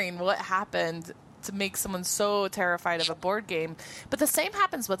wondering what happened to make someone so terrified of a board game. But the same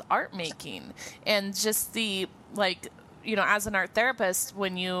happens with art making, and just the, as an art therapist,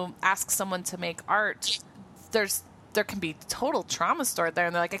 when you ask someone to make art, there can be total trauma stored there,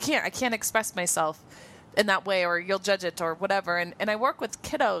 and they're like, I can't express myself in that way, or you'll judge it, or whatever. And I work with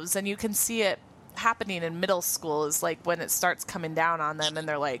kiddos, and you can see it happening in middle school, is like when it starts coming down on them, and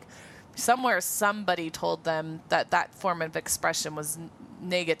they're like, somewhere somebody told them that form of expression was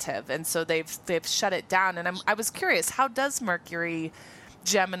negative, and so they've shut it down. And I was curious, how does Mercury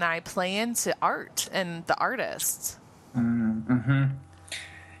Gemini play into art and the artist? Mm-hmm.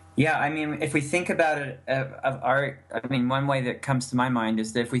 Yeah, if we think about it of art, one way that comes to my mind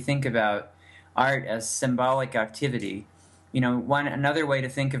is that if we think about art as symbolic activity, another way to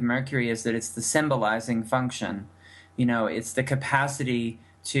think of Mercury is that it's the symbolizing function. It's the capacity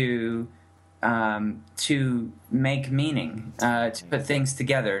to make meaning, to put things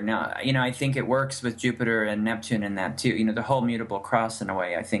together. Now, I think it works with Jupiter and Neptune in that too. The whole mutable cross, in a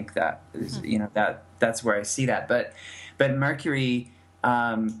way. I think that is, that's where I see that. But Mercury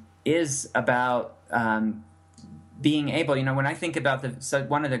is about being able, when I think about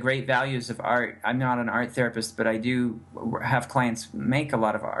one of the great values of art, I'm not an art therapist, but I do have clients make a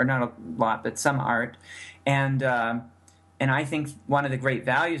lot of art, or not a lot, but some art. And I think one of the great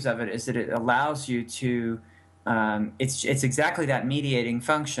values of it is that it allows you to, it's exactly that mediating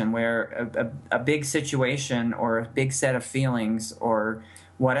function where a big situation or a big set of feelings or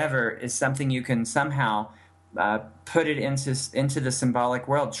whatever is something you can somehow put it into the symbolic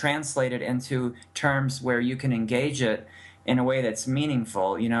world, translate it into terms where you can engage it in a way that's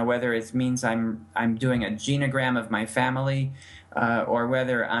meaningful. Whether it means I'm doing a genogram of my family, or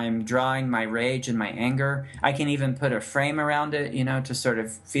whether I'm drawing my rage and my anger. I can even put a frame around it, to sort of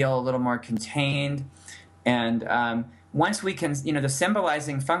feel a little more contained. And once we can, the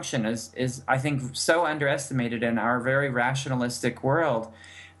symbolizing function is I think so underestimated in our very rationalistic world.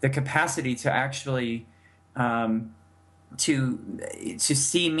 The capacity to actually to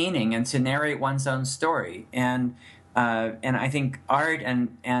see meaning and to narrate one's own story, and I think art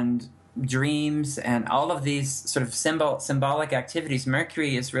and dreams and all of these sort of symbolic activities,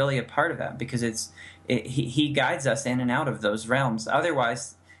 Mercury is really a part of that, because he guides us in and out of those realms.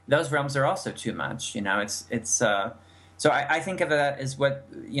 Otherwise, those realms are also too much. So I think of that as what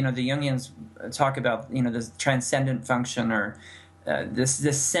the Jungians talk about. This transcendent function, or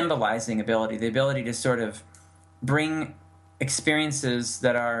this symbolizing ability, the ability to sort of bring experiences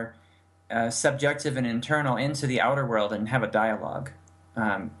that are subjective and internal into the outer world and have a dialogue.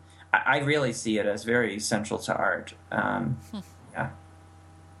 I really see it as very central to art. Yeah.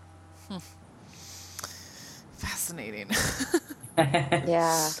 Fascinating.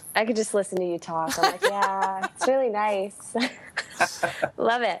 Yeah, I could just listen to you talk. I'm like, yeah, it's really nice.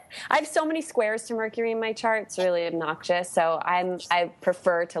 Love it. I have so many squares to Mercury in my chart. It's really obnoxious. So I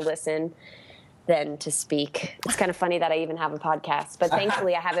prefer to listen than to speak. It's kind of funny that I even have a podcast, but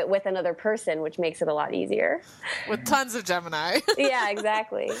thankfully I have it with another person, which makes it a lot easier. With tons of Gemini. Yeah,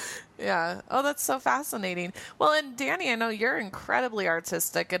 exactly. Yeah. Oh, that's so fascinating. Well, and Danny, I know you're incredibly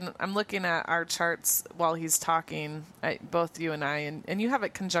artistic, and I'm looking at our charts while he's talking, both you and I, and you have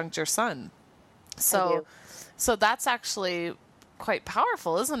it conjunct your sun. So that's actually quite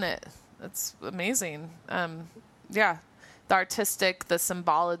powerful, isn't it? That's amazing. Yeah. The artistic, the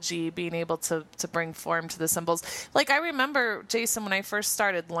symbology, being able to bring form to the symbols. Like, I remember, Jason, when I first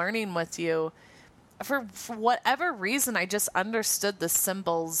started learning with you, for whatever reason, I just understood the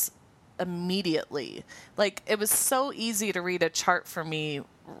symbols immediately. Like, it was so easy to read a chart for me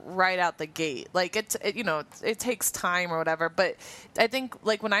right out the gate. Like, it takes time or whatever, but I think,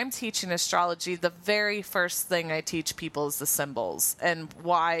 like, when I'm teaching astrology, the very first thing I teach people is the symbols, and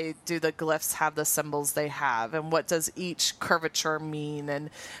why do the glyphs have the symbols they have, and what does each curvature mean, and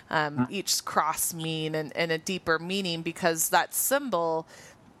each cross mean, and a deeper meaning, because that symbol,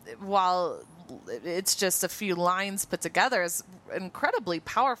 while it's just a few lines put together, is incredibly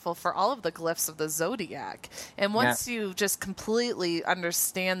powerful for all of the glyphs of the zodiac. And once you just completely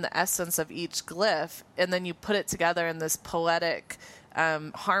understand the essence of each glyph, and then you put it together in this poetic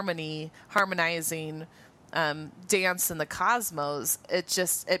harmonizing dance in the cosmos, it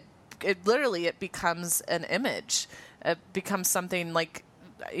literally becomes an image. It becomes something like,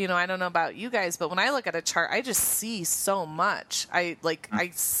 I don't know about you guys, but when I look at a chart, I just see so much. I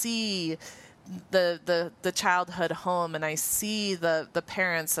see the childhood home, and I see the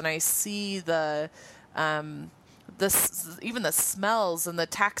parents, and I see even the smells and the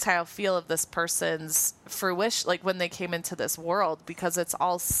tactile feel of this person's fruition, like when they came into this world, because it's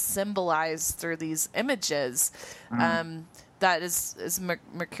all symbolized through these images. That is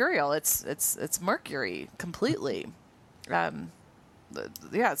mercurial. It's Mercury completely.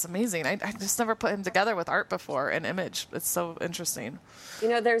 It's amazing. I just never put him together with art before, an image. It's so interesting.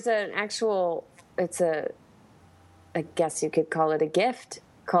 There's I guess you could call it a gift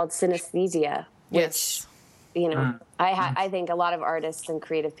called synesthesia, which, I think a lot of artists and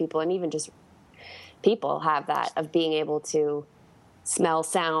creative people, and even just people, have that, of being able to smell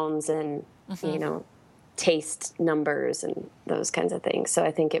sounds and, taste numbers and those kinds of things. So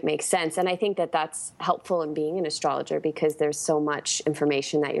I think it makes sense. And I think that that's helpful in being an astrologer, because there's so much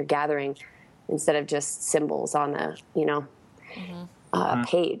information that you're gathering instead of just symbols on a,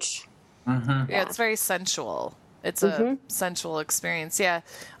 page. Yeah, it's very sensual. It's a sensual experience. Yeah.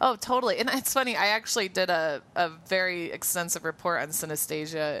 Oh, totally. And it's funny. I actually did a very extensive report on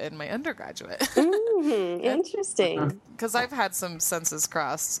synesthesia in my undergraduate. Interesting. Because I've had some senses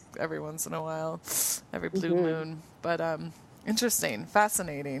crossed every once in a while, every blue moon. But interesting,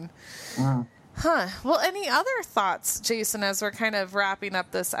 fascinating. Wow. Huh. Well, any other thoughts, Jason, as we're kind of wrapping up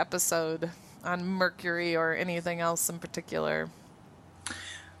this episode on Mercury, or anything else in particular?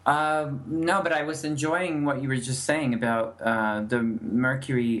 No, but I was enjoying what you were just saying about the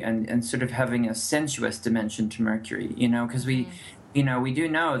Mercury and sort of having a sensuous dimension to Mercury. Because we do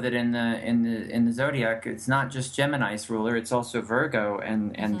know that in the zodiac, it's not just Gemini's ruler; it's also Virgo,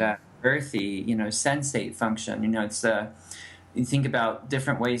 and that earthy, sensate function. It's you think about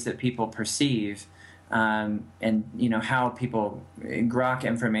different ways that people perceive, and how people grok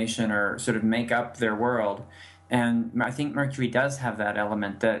information or sort of make up their world. And I think Mercury does have that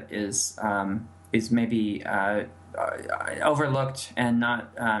element that is maybe overlooked and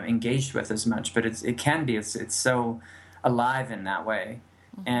not engaged with as much, but it can be. It's so alive in that way,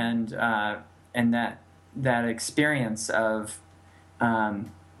 and that experience of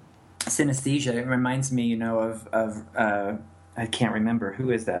synesthesia. It reminds me, of I can't remember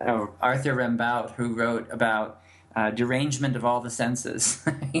who is that. Oh, Arthur Rimbaud, who wrote about derangement of all the senses.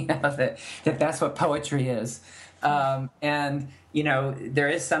 That's what poetry is. And there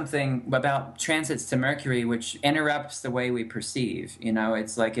is something about transits to Mercury which interrupts the way we perceive.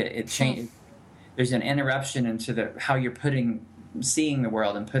 It's like it changes. There's an interruption into how you're seeing the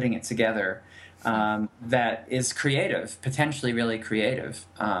world and putting it together, that is creative, potentially really creative.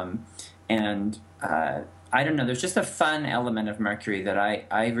 And I don't know. There's just a fun element of Mercury that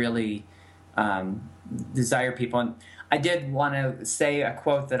I really desire people. And I did want to say a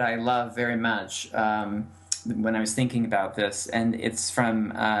quote that I love very much when I was thinking about this, and it's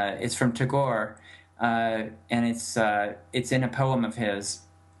from Tagore, and it's in a poem of his,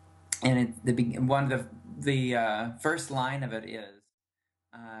 and one of the first line of it is,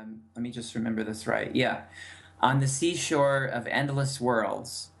 let me just remember this right. Yeah, on the seashore of endless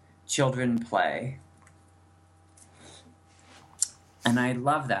worlds, children play. And I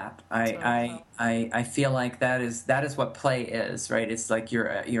love that. I feel like that is what play is, right? It's like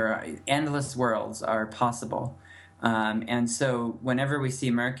your endless worlds are possible, and so whenever we see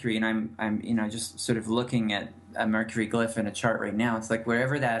Mercury, and I'm just sort of looking at a Mercury glyph in a chart right now, it's like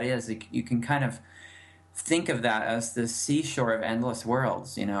wherever that is, you can kind of think of that as the seashore of endless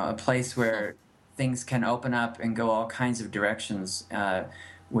worlds. A place where things can open up and go all kinds of directions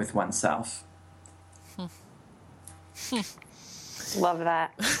with oneself. Love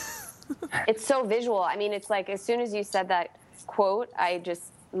that. It's so visual. I mean, it's like as soon as you said that quote,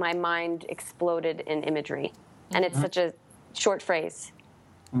 my mind exploded in imagery. And it's such a short phrase,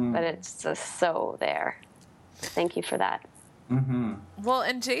 but it's just so there. Thank you for that. Well,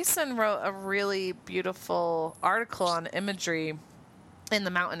 and Jason wrote a really beautiful article on imagery in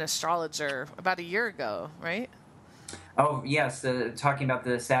the Mountain Astrologer about a year ago, right? Oh, yes, talking about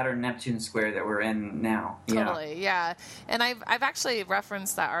the Saturn-Neptune square that we're in now. Totally, yeah. And I've actually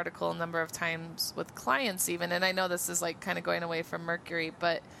referenced that article a number of times with clients even, and I know this is like kind of going away from Mercury,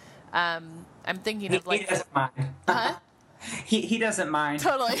 but I'm thinking of like... He doesn't mind. Huh? He doesn't mind.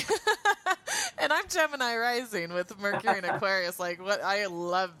 Totally. And I'm Gemini rising with Mercury and Aquarius. Like, what I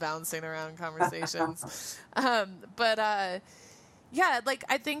love bouncing around conversations. Yeah, like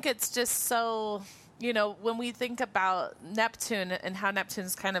I think it's just so, when we think about Neptune and how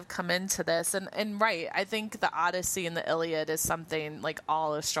Neptune's kind of come into this, and right, I think the Odyssey and the Iliad is something like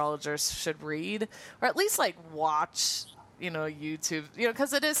all astrologers should read, or at least like watch, YouTube,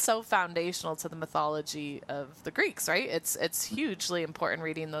 because it is so foundational to the mythology of the Greeks, right? It's hugely important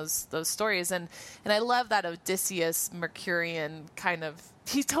reading those stories, and I love that Odysseus Mercurian kind of,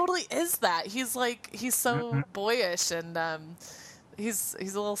 he totally is that. He's so boyish, and he's a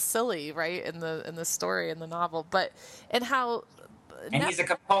little silly, right, in the story in the novel, and how. And he's a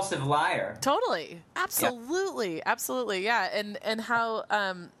compulsive liar. Totally, absolutely, absolutely, yeah, and how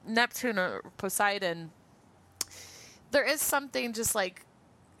Neptune or Poseidon. There is something just like,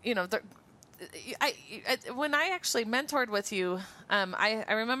 when I actually mentored with you, I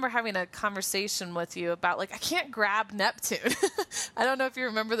remember having a conversation with you about like, I can't grab Neptune. I don't know if you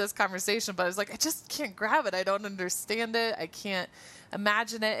remember this conversation, but I was like, I just can't grab it. I don't understand it. I can't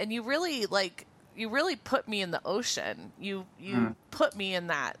imagine it. And you really put me in the ocean. You put me in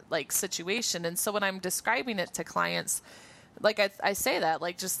that like situation. And so when I'm describing it to clients, like I say that,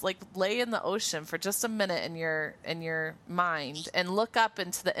 like just like lay in the ocean for just a minute in your mind and look up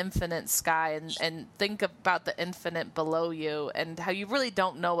into the infinite sky and think about the infinite below you and how you really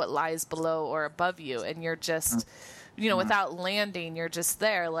don't know what lies below or above you, and you're just without landing, you're just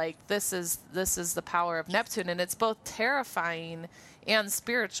there. Like this is the power of Neptune, and it's both terrifying and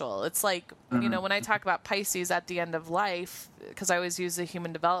spiritual. It's like, when I talk about Pisces at the end of life, because I always use the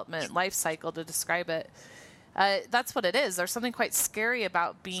human development life cycle to describe it. That's what it is. There's something quite scary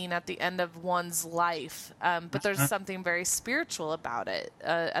about being at the end of one's life, but there's something very spiritual about it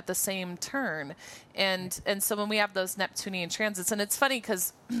at the same turn. And so when we have those Neptunian transits, and it's funny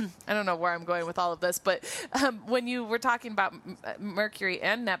because I don't know where I'm going with all of this, but when you were talking about Mercury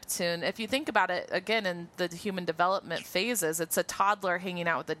and Neptune, if you think about it, again, in the human development phases, it's a toddler hanging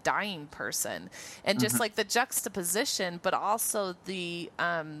out with a dying person. And just like the juxtaposition, but also the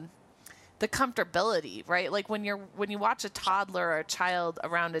comfortability, right? Like when you watch a toddler or a child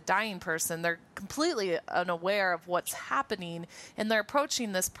around a dying person, they're completely unaware of what's happening, and they're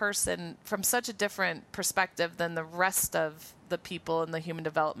approaching this person from such a different perspective than the rest of the people in the human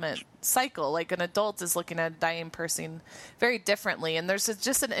development cycle. Like an adult is looking at a dying person very differently, and there's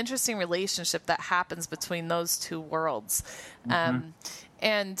just an interesting relationship that happens between those two worlds.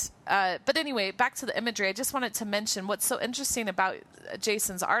 But anyway, back to the imagery, I just wanted to mention what's so interesting about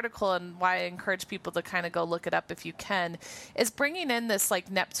Jason's article, and why I encourage people to kind of go look it up if you can, is bringing in this like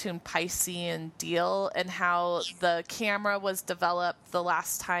Neptune Piscean deal, and how the camera was developed the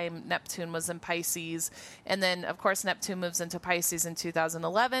last time Neptune was in Pisces. And then of course Neptune moves into Pisces in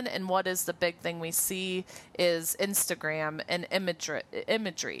 2011. And what is the big thing we see is Instagram and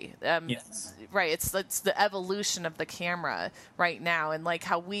imagery. Yes. Right. It's the evolution of the camera right now. And like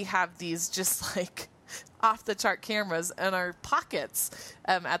how we have these just like off the chart cameras in our pockets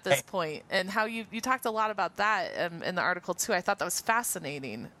at this point, and how you talked a lot about that in the article too. I thought that was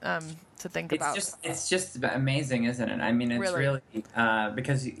fascinating to think about. It's just amazing, isn't it? I mean, it's really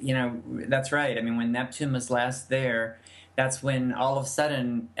because that's right. I mean, when Neptune was last there, that's when all of a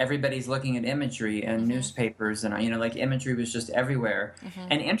sudden everybody's looking at imagery and newspapers, and like imagery was just everywhere.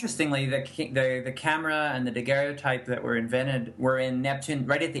 And interestingly, the camera and the daguerreotype that were invented were in Neptune,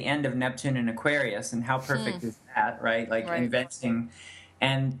 right at the end of Neptune and Aquarius. And how perfect is that, right? Like inventing,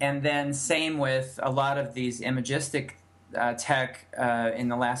 and then same with a lot of these imagistic tech in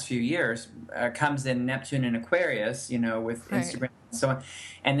the last few years comes in Neptune and Aquarius, with Instagram and so on.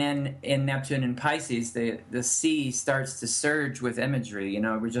 And then in Neptune and Pisces, the sea starts to surge with imagery.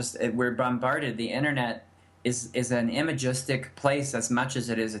 We're bombarded. The internet is an imagistic place as much as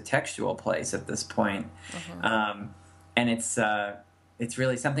it is a textual place at this point. And it's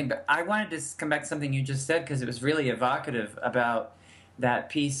really something. But I wanted to come back to something you just said, because it was really evocative about that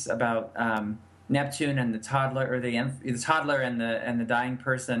piece about Neptune and the toddler, or the toddler and the dying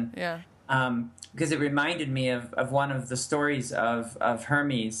person. Yeah. Because it reminded me of one of the stories of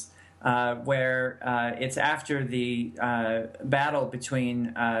Hermes, where it's after the battle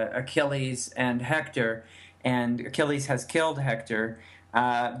between Achilles and Hector, and Achilles has killed Hector,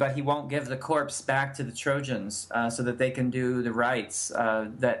 but he won't give the corpse back to the Trojans so that they can do the rites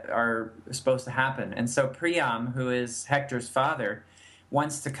that are supposed to happen. And so Priam, who is Hector's father,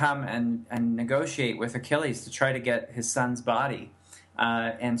 wants to come and negotiate with Achilles to try to get his son's body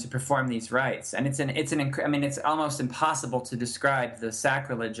and to perform these rites. And it's almost impossible to describe the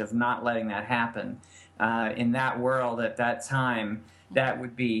sacrilege of not letting that happen. In that world at that time, that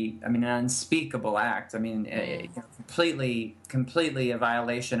would be, an unspeakable act. Completely a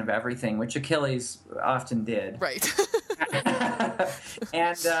violation of everything, which Achilles often did. Right.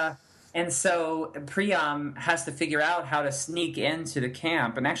 And so Priam has to figure out how to sneak into the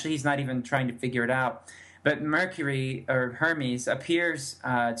camp. And actually, he's not even trying to figure it out. But Mercury, or Hermes, appears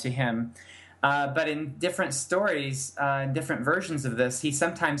to him. But in different stories, in different versions of this, he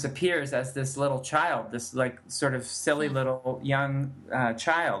sometimes appears as this little child, this sort of silly little young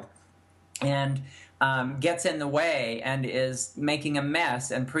child, and gets in the way and is making a mess,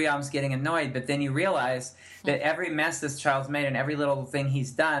 and Priam's getting annoyed. But then you realize that every mess this child's made and every little thing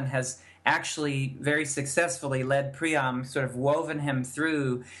he's done has actually very successfully led Priam, sort of woven him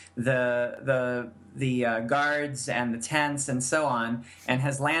through the guards and the tents and so on, and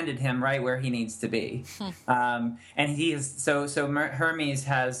has landed him right where he needs to be. And he is so Hermes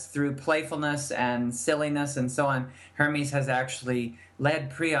has, through playfulness and silliness and so on, Hermes has actually led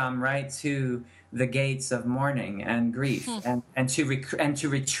Priam right to the gates of mourning and grief, and to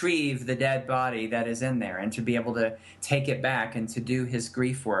retrieve the dead body that is in there, and to be able to take it back and to do his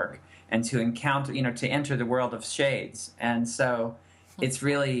grief work, and to encounter, to enter the world of shades. And so it's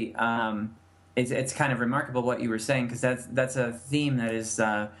really it's kind of remarkable what you were saying, because that's a theme that is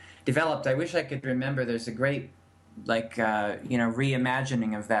developed. I wish I could remember. There's a great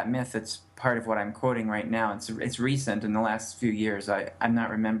reimagining of that myth. It's part of what I'm quoting right now. It's recent, in the last few years. I'm not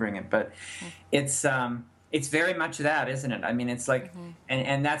remembering it, but it's very much that, isn't it? It's like,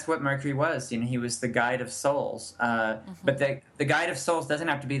 and that's what Mercury was. He was the guide of souls. But the guide of souls doesn't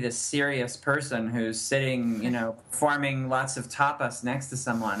have to be this serious person who's sitting, performing lots of tapas next to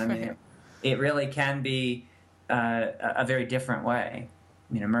someone. It really can be a very different way.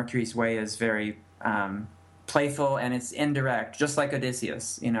 Mercury's way is very playful, and it's indirect, just like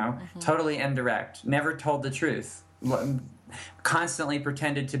Odysseus, totally indirect, never told the truth, constantly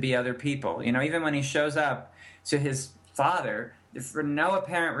pretended to be other people. Even when he shows up to his father, for no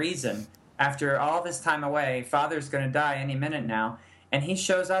apparent reason, after all this time away, father's going to die any minute now, and he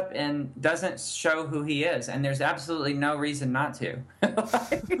shows up and doesn't show who he is, and there's absolutely no reason not to.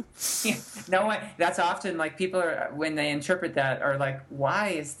 No one. That's often people are, when they interpret that, are like, "Why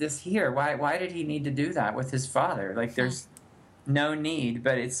is this here? Why did he need to do that with his father? There's no need."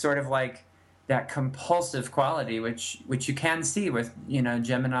 But it's sort of like that compulsive quality, which you can see with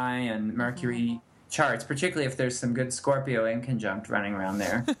Gemini and Mercury charts, particularly if there's some good Scorpio inconjunct running around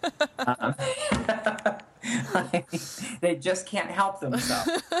there. They just can't help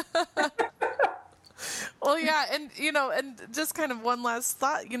themselves. Well, yeah, and just kind of one last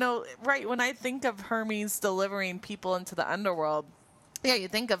thought, right, when I think of Hermes delivering people into the underworld, yeah, you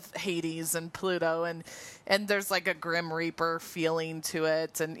think of Hades and Pluto, and there's a Grim Reaper feeling to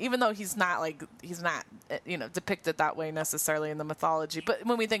it, and even though he's not depicted that way necessarily in the mythology, but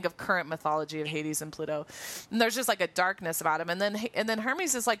when we think of current mythology of Hades and Pluto, and there's just a darkness about him, and then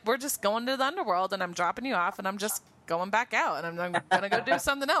Hermes is we're just going to the underworld, and I'm dropping you off, and I'm just going back out, and I'm gonna go do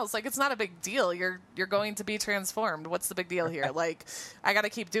something else. It's not a big deal. You're going to be transformed. What's the big deal here? I got to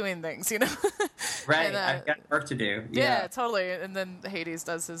keep doing things, Right. And, I've got work to do. Yeah, totally. And then Hades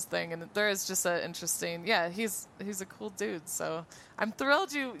does his thing, and there is just a interesting. Yeah, he's a cool dude. So I'm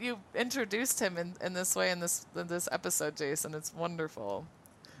thrilled you introduced him in this way in this episode, Jason. It's wonderful.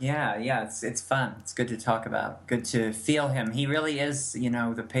 Yeah, it's fun. It's good to talk about. Good to feel him. He really is,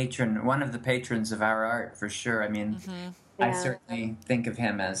 the patron, one of the patrons of our art, for sure. I certainly think of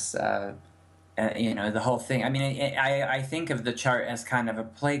him as, the whole thing. I think of the chart as kind of a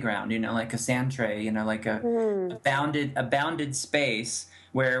playground, like a sand tray, like a bounded space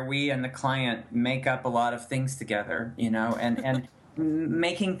where we and the client make up a lot of things together, and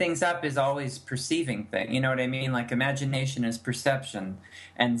making things up is always perceiving thing. You know what I mean? Imagination is perception,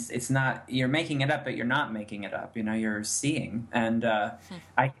 and it's not, you're making it up, but you're not making it up. You're seeing. And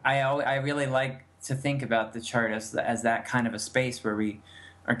I really like to think about the chart as that kind of a space where we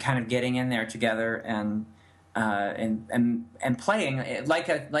are kind of getting in there together and playing like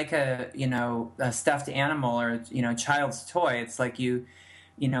a stuffed animal or child's toy. It's like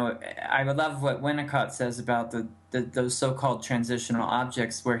I would love what Winnicott says about those so-called transitional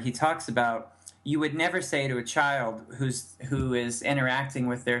objects, where he talks about, you would never say to a child who is interacting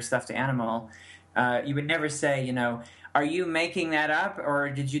with their stuffed animal, You would never say, are you making that up or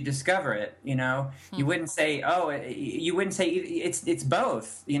did you discover it? You wouldn't say, you wouldn't say it's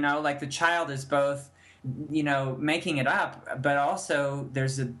both, like the child is both, making it up, but also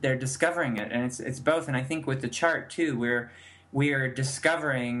they're discovering it, and it's both. And I think with the chart too, we're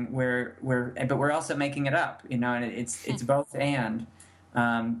discovering, but we're also making it up, and it's both and.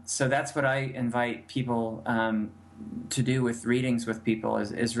 So that's what I invite people to do with readings with people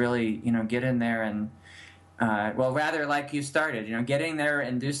is really, get in there and, rather like you started, get in there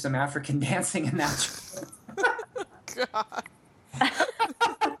and do some African dancing and that. God.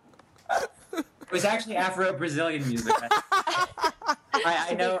 It was actually Afro-Brazilian music.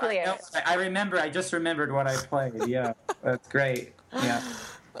 I know. I just remembered what I played. Yeah, that's great. Yeah.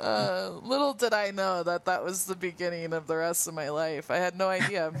 Little did I know that was the beginning of the rest of my life. I had no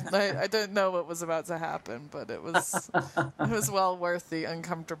idea. I didn't know what was about to happen, but it was well worth the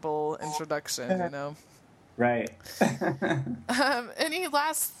uncomfortable introduction, Right. Any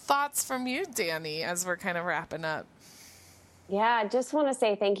last thoughts from you, Danny, as we're kind of wrapping up? Yeah, I just want to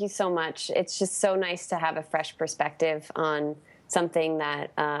say thank you so much. It's just so nice to have a fresh perspective on something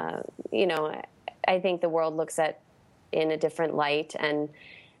that, I think the world looks at in a different light. And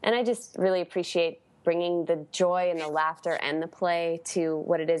I just really appreciate bringing the joy and the laughter and the play to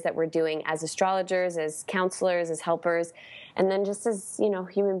what it is that we're doing as astrologers, as counselors, as helpers, and then just as,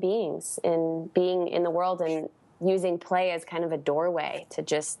 human beings and being in the world and using play as kind of a doorway to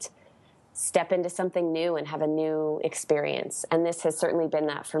just step into something new and have a new experience. And this has certainly been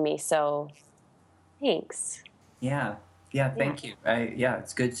that for me. So thanks. Yeah. Thank you.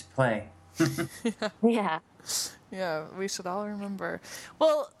 It's good to play. Yeah. Yeah, we should all remember.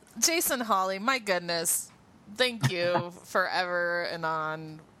 Well, Jason Holley, my goodness, thank you forever and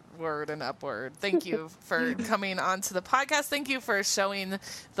onward and upward. Thank you for coming onto the podcast. Thank you for showing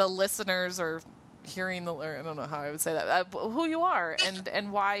the listeners or hearing or I don't know how I would say that, who you are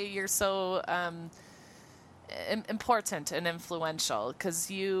and why you're so important and influential,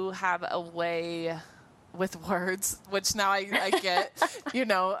 because you have a way with words, which now I get,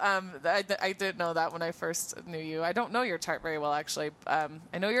 I didn't know that when I first knew you. I don't know your chart very well, actually. I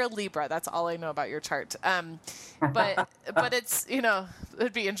know you're a Libra. That's all I know about your chart. But it's,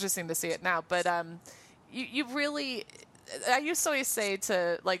 it'd be interesting to see it now. But you really, I used to always say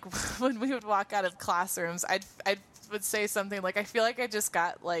to, like, when we would walk out of classrooms, I would say something like, I feel like I just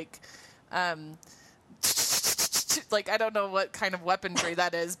got, like I don't know what kind of weaponry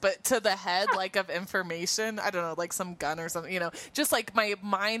that is, but to the head, like, of information, I don't know, like some gun or something, just like my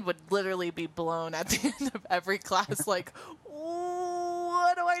mind would literally be blown at the end of every class, like,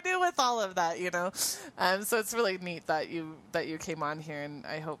 what do I do with all of that, so it's really neat that you came on here, and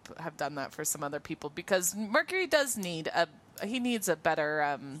I hope have done that for some other people, because Mercury does need a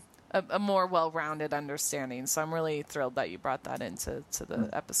better, a more well-rounded understanding, so I'm really thrilled that you brought that into the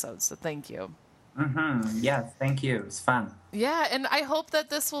episode, so thank you. Mm-hmm. Yeah, thank you. It's fun. Yeah, and I hope that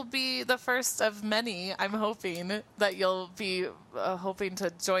this will be the first of many. I'm hoping that you'll be hoping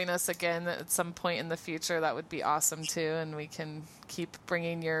to join us again at some point in the future. That would be awesome, too, and we can keep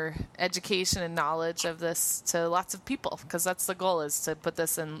bringing your education and knowledge of this to lots of people, because that's the goal, is to put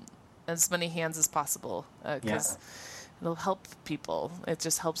this in as many hands as possible, because it'll help people. It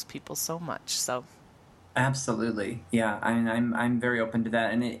just helps people so much, so... Absolutely, yeah. I'm very open to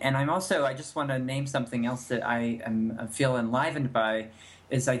that, and I'm also, I just want to name something else that I feel enlivened by.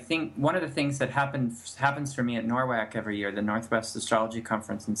 Is I think one of the things that happens for me at NORWAC every year, the Northwest Astrology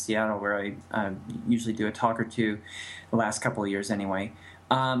Conference in Seattle, where I usually do a talk or two, the last couple of years anyway.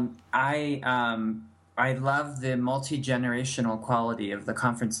 I love the multi-generational quality of the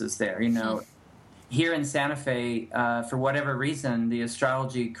conferences there. Here in Santa Fe, for whatever reason, the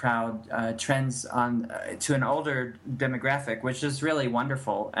astrology crowd trends on to an older demographic, which is really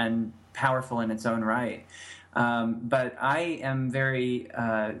wonderful and powerful in its own right. But I am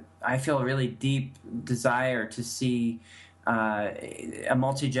I feel a really deep desire to see a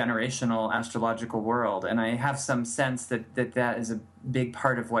multi-generational astrological world, and I have some sense that is a big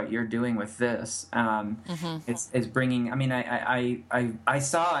part of what you're doing with this. It's bringing. I mean, I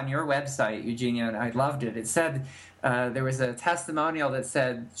saw on your website, Eugenia, and I loved it. It said there was a testimonial that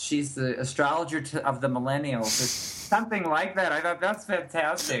said she's the astrologer of the millennials, or something like that. I thought that's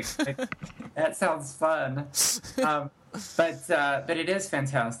fantastic. That sounds fun. But it is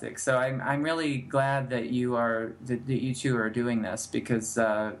fantastic. So I'm really glad that you two are doing this, because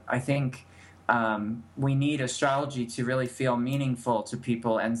I think we need astrology to really feel meaningful to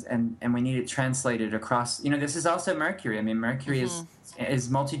people, and we need it translated across. This is also Mercury. I mean, Mercury is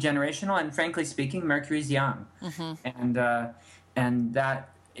multi-generational, and frankly speaking, Mercury's young, and that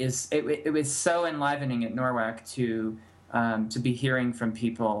it was so enlivening at NORWAC to be hearing from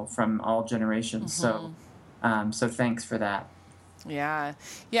people from all generations. So thanks for that. Yeah.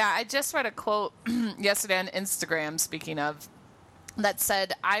 I just read a quote yesterday on Instagram, speaking of, that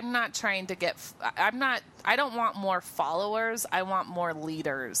said, I don't want more followers. I want more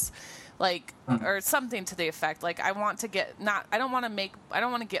leaders. Like, or something to the effect. Like, I want to get I don't want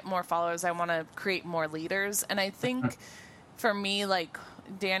to get more followers. I want to create more leaders. And I think for me, like,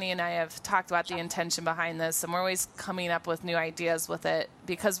 Danny and I have talked about the intention behind this, and we're always coming up with new ideas with it,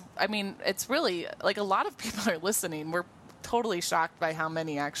 because, I mean, it's really, like, a lot of people are listening. We're totally shocked by how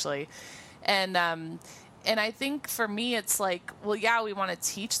many, actually. And I think for me, it's like, well, yeah, we want to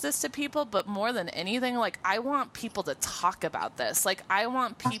teach this to people, but more than anything, like, I want people to talk about this. Like, I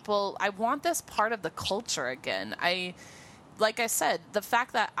want this part of the culture again. Like I said, the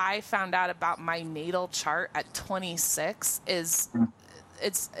fact that I found out about my natal chart at 26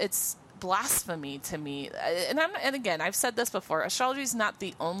 it's blasphemy to me. And again, I've said this before, astrology is not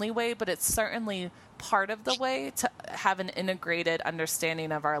the only way, but it's certainly part of the way to have an integrated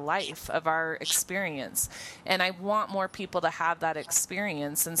understanding of our life, of our experience. And I want more people to have that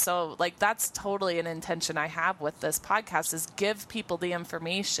experience. And so, like, that's totally an intention I have with this podcast, is give people the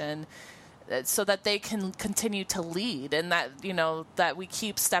information so that they can continue to lead, and that, you know, that we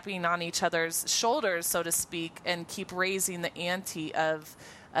keep stepping on each other's shoulders, so to speak, and keep raising the ante of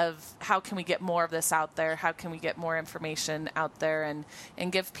how can we get more of this out there? How can we get more information out there and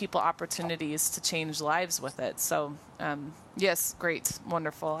give people opportunities to change lives with it? So, yes, great.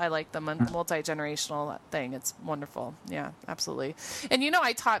 Wonderful. I like the multi-generational thing. It's wonderful. Yeah, absolutely. And, you know,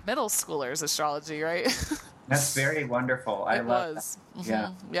 I taught middle schoolers astrology, right? That's very wonderful. I love that. Mm-hmm.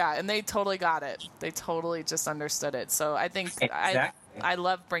 Yeah. Yeah. And they totally got it. They totally just understood it. So I think exactly. I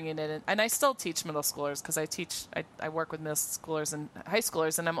love bringing it in, and I still teach middle schoolers, because I work with middle schoolers and high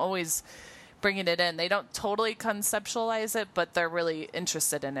schoolers, and I'm always bringing it in. They don't totally conceptualize it, but they're really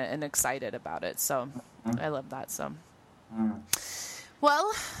interested in it and excited about it. So I love that. So, well,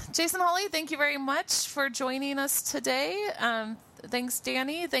 Jason Holley, thank you very much for joining us today. Thanks,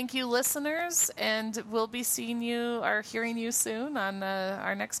 Danny. Thank you, listeners. And we'll be seeing you or hearing you soon on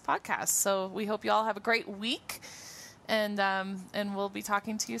our next podcast. So we hope you all have a great week. And we'll be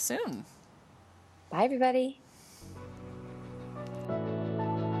talking to you soon. Bye, everybody.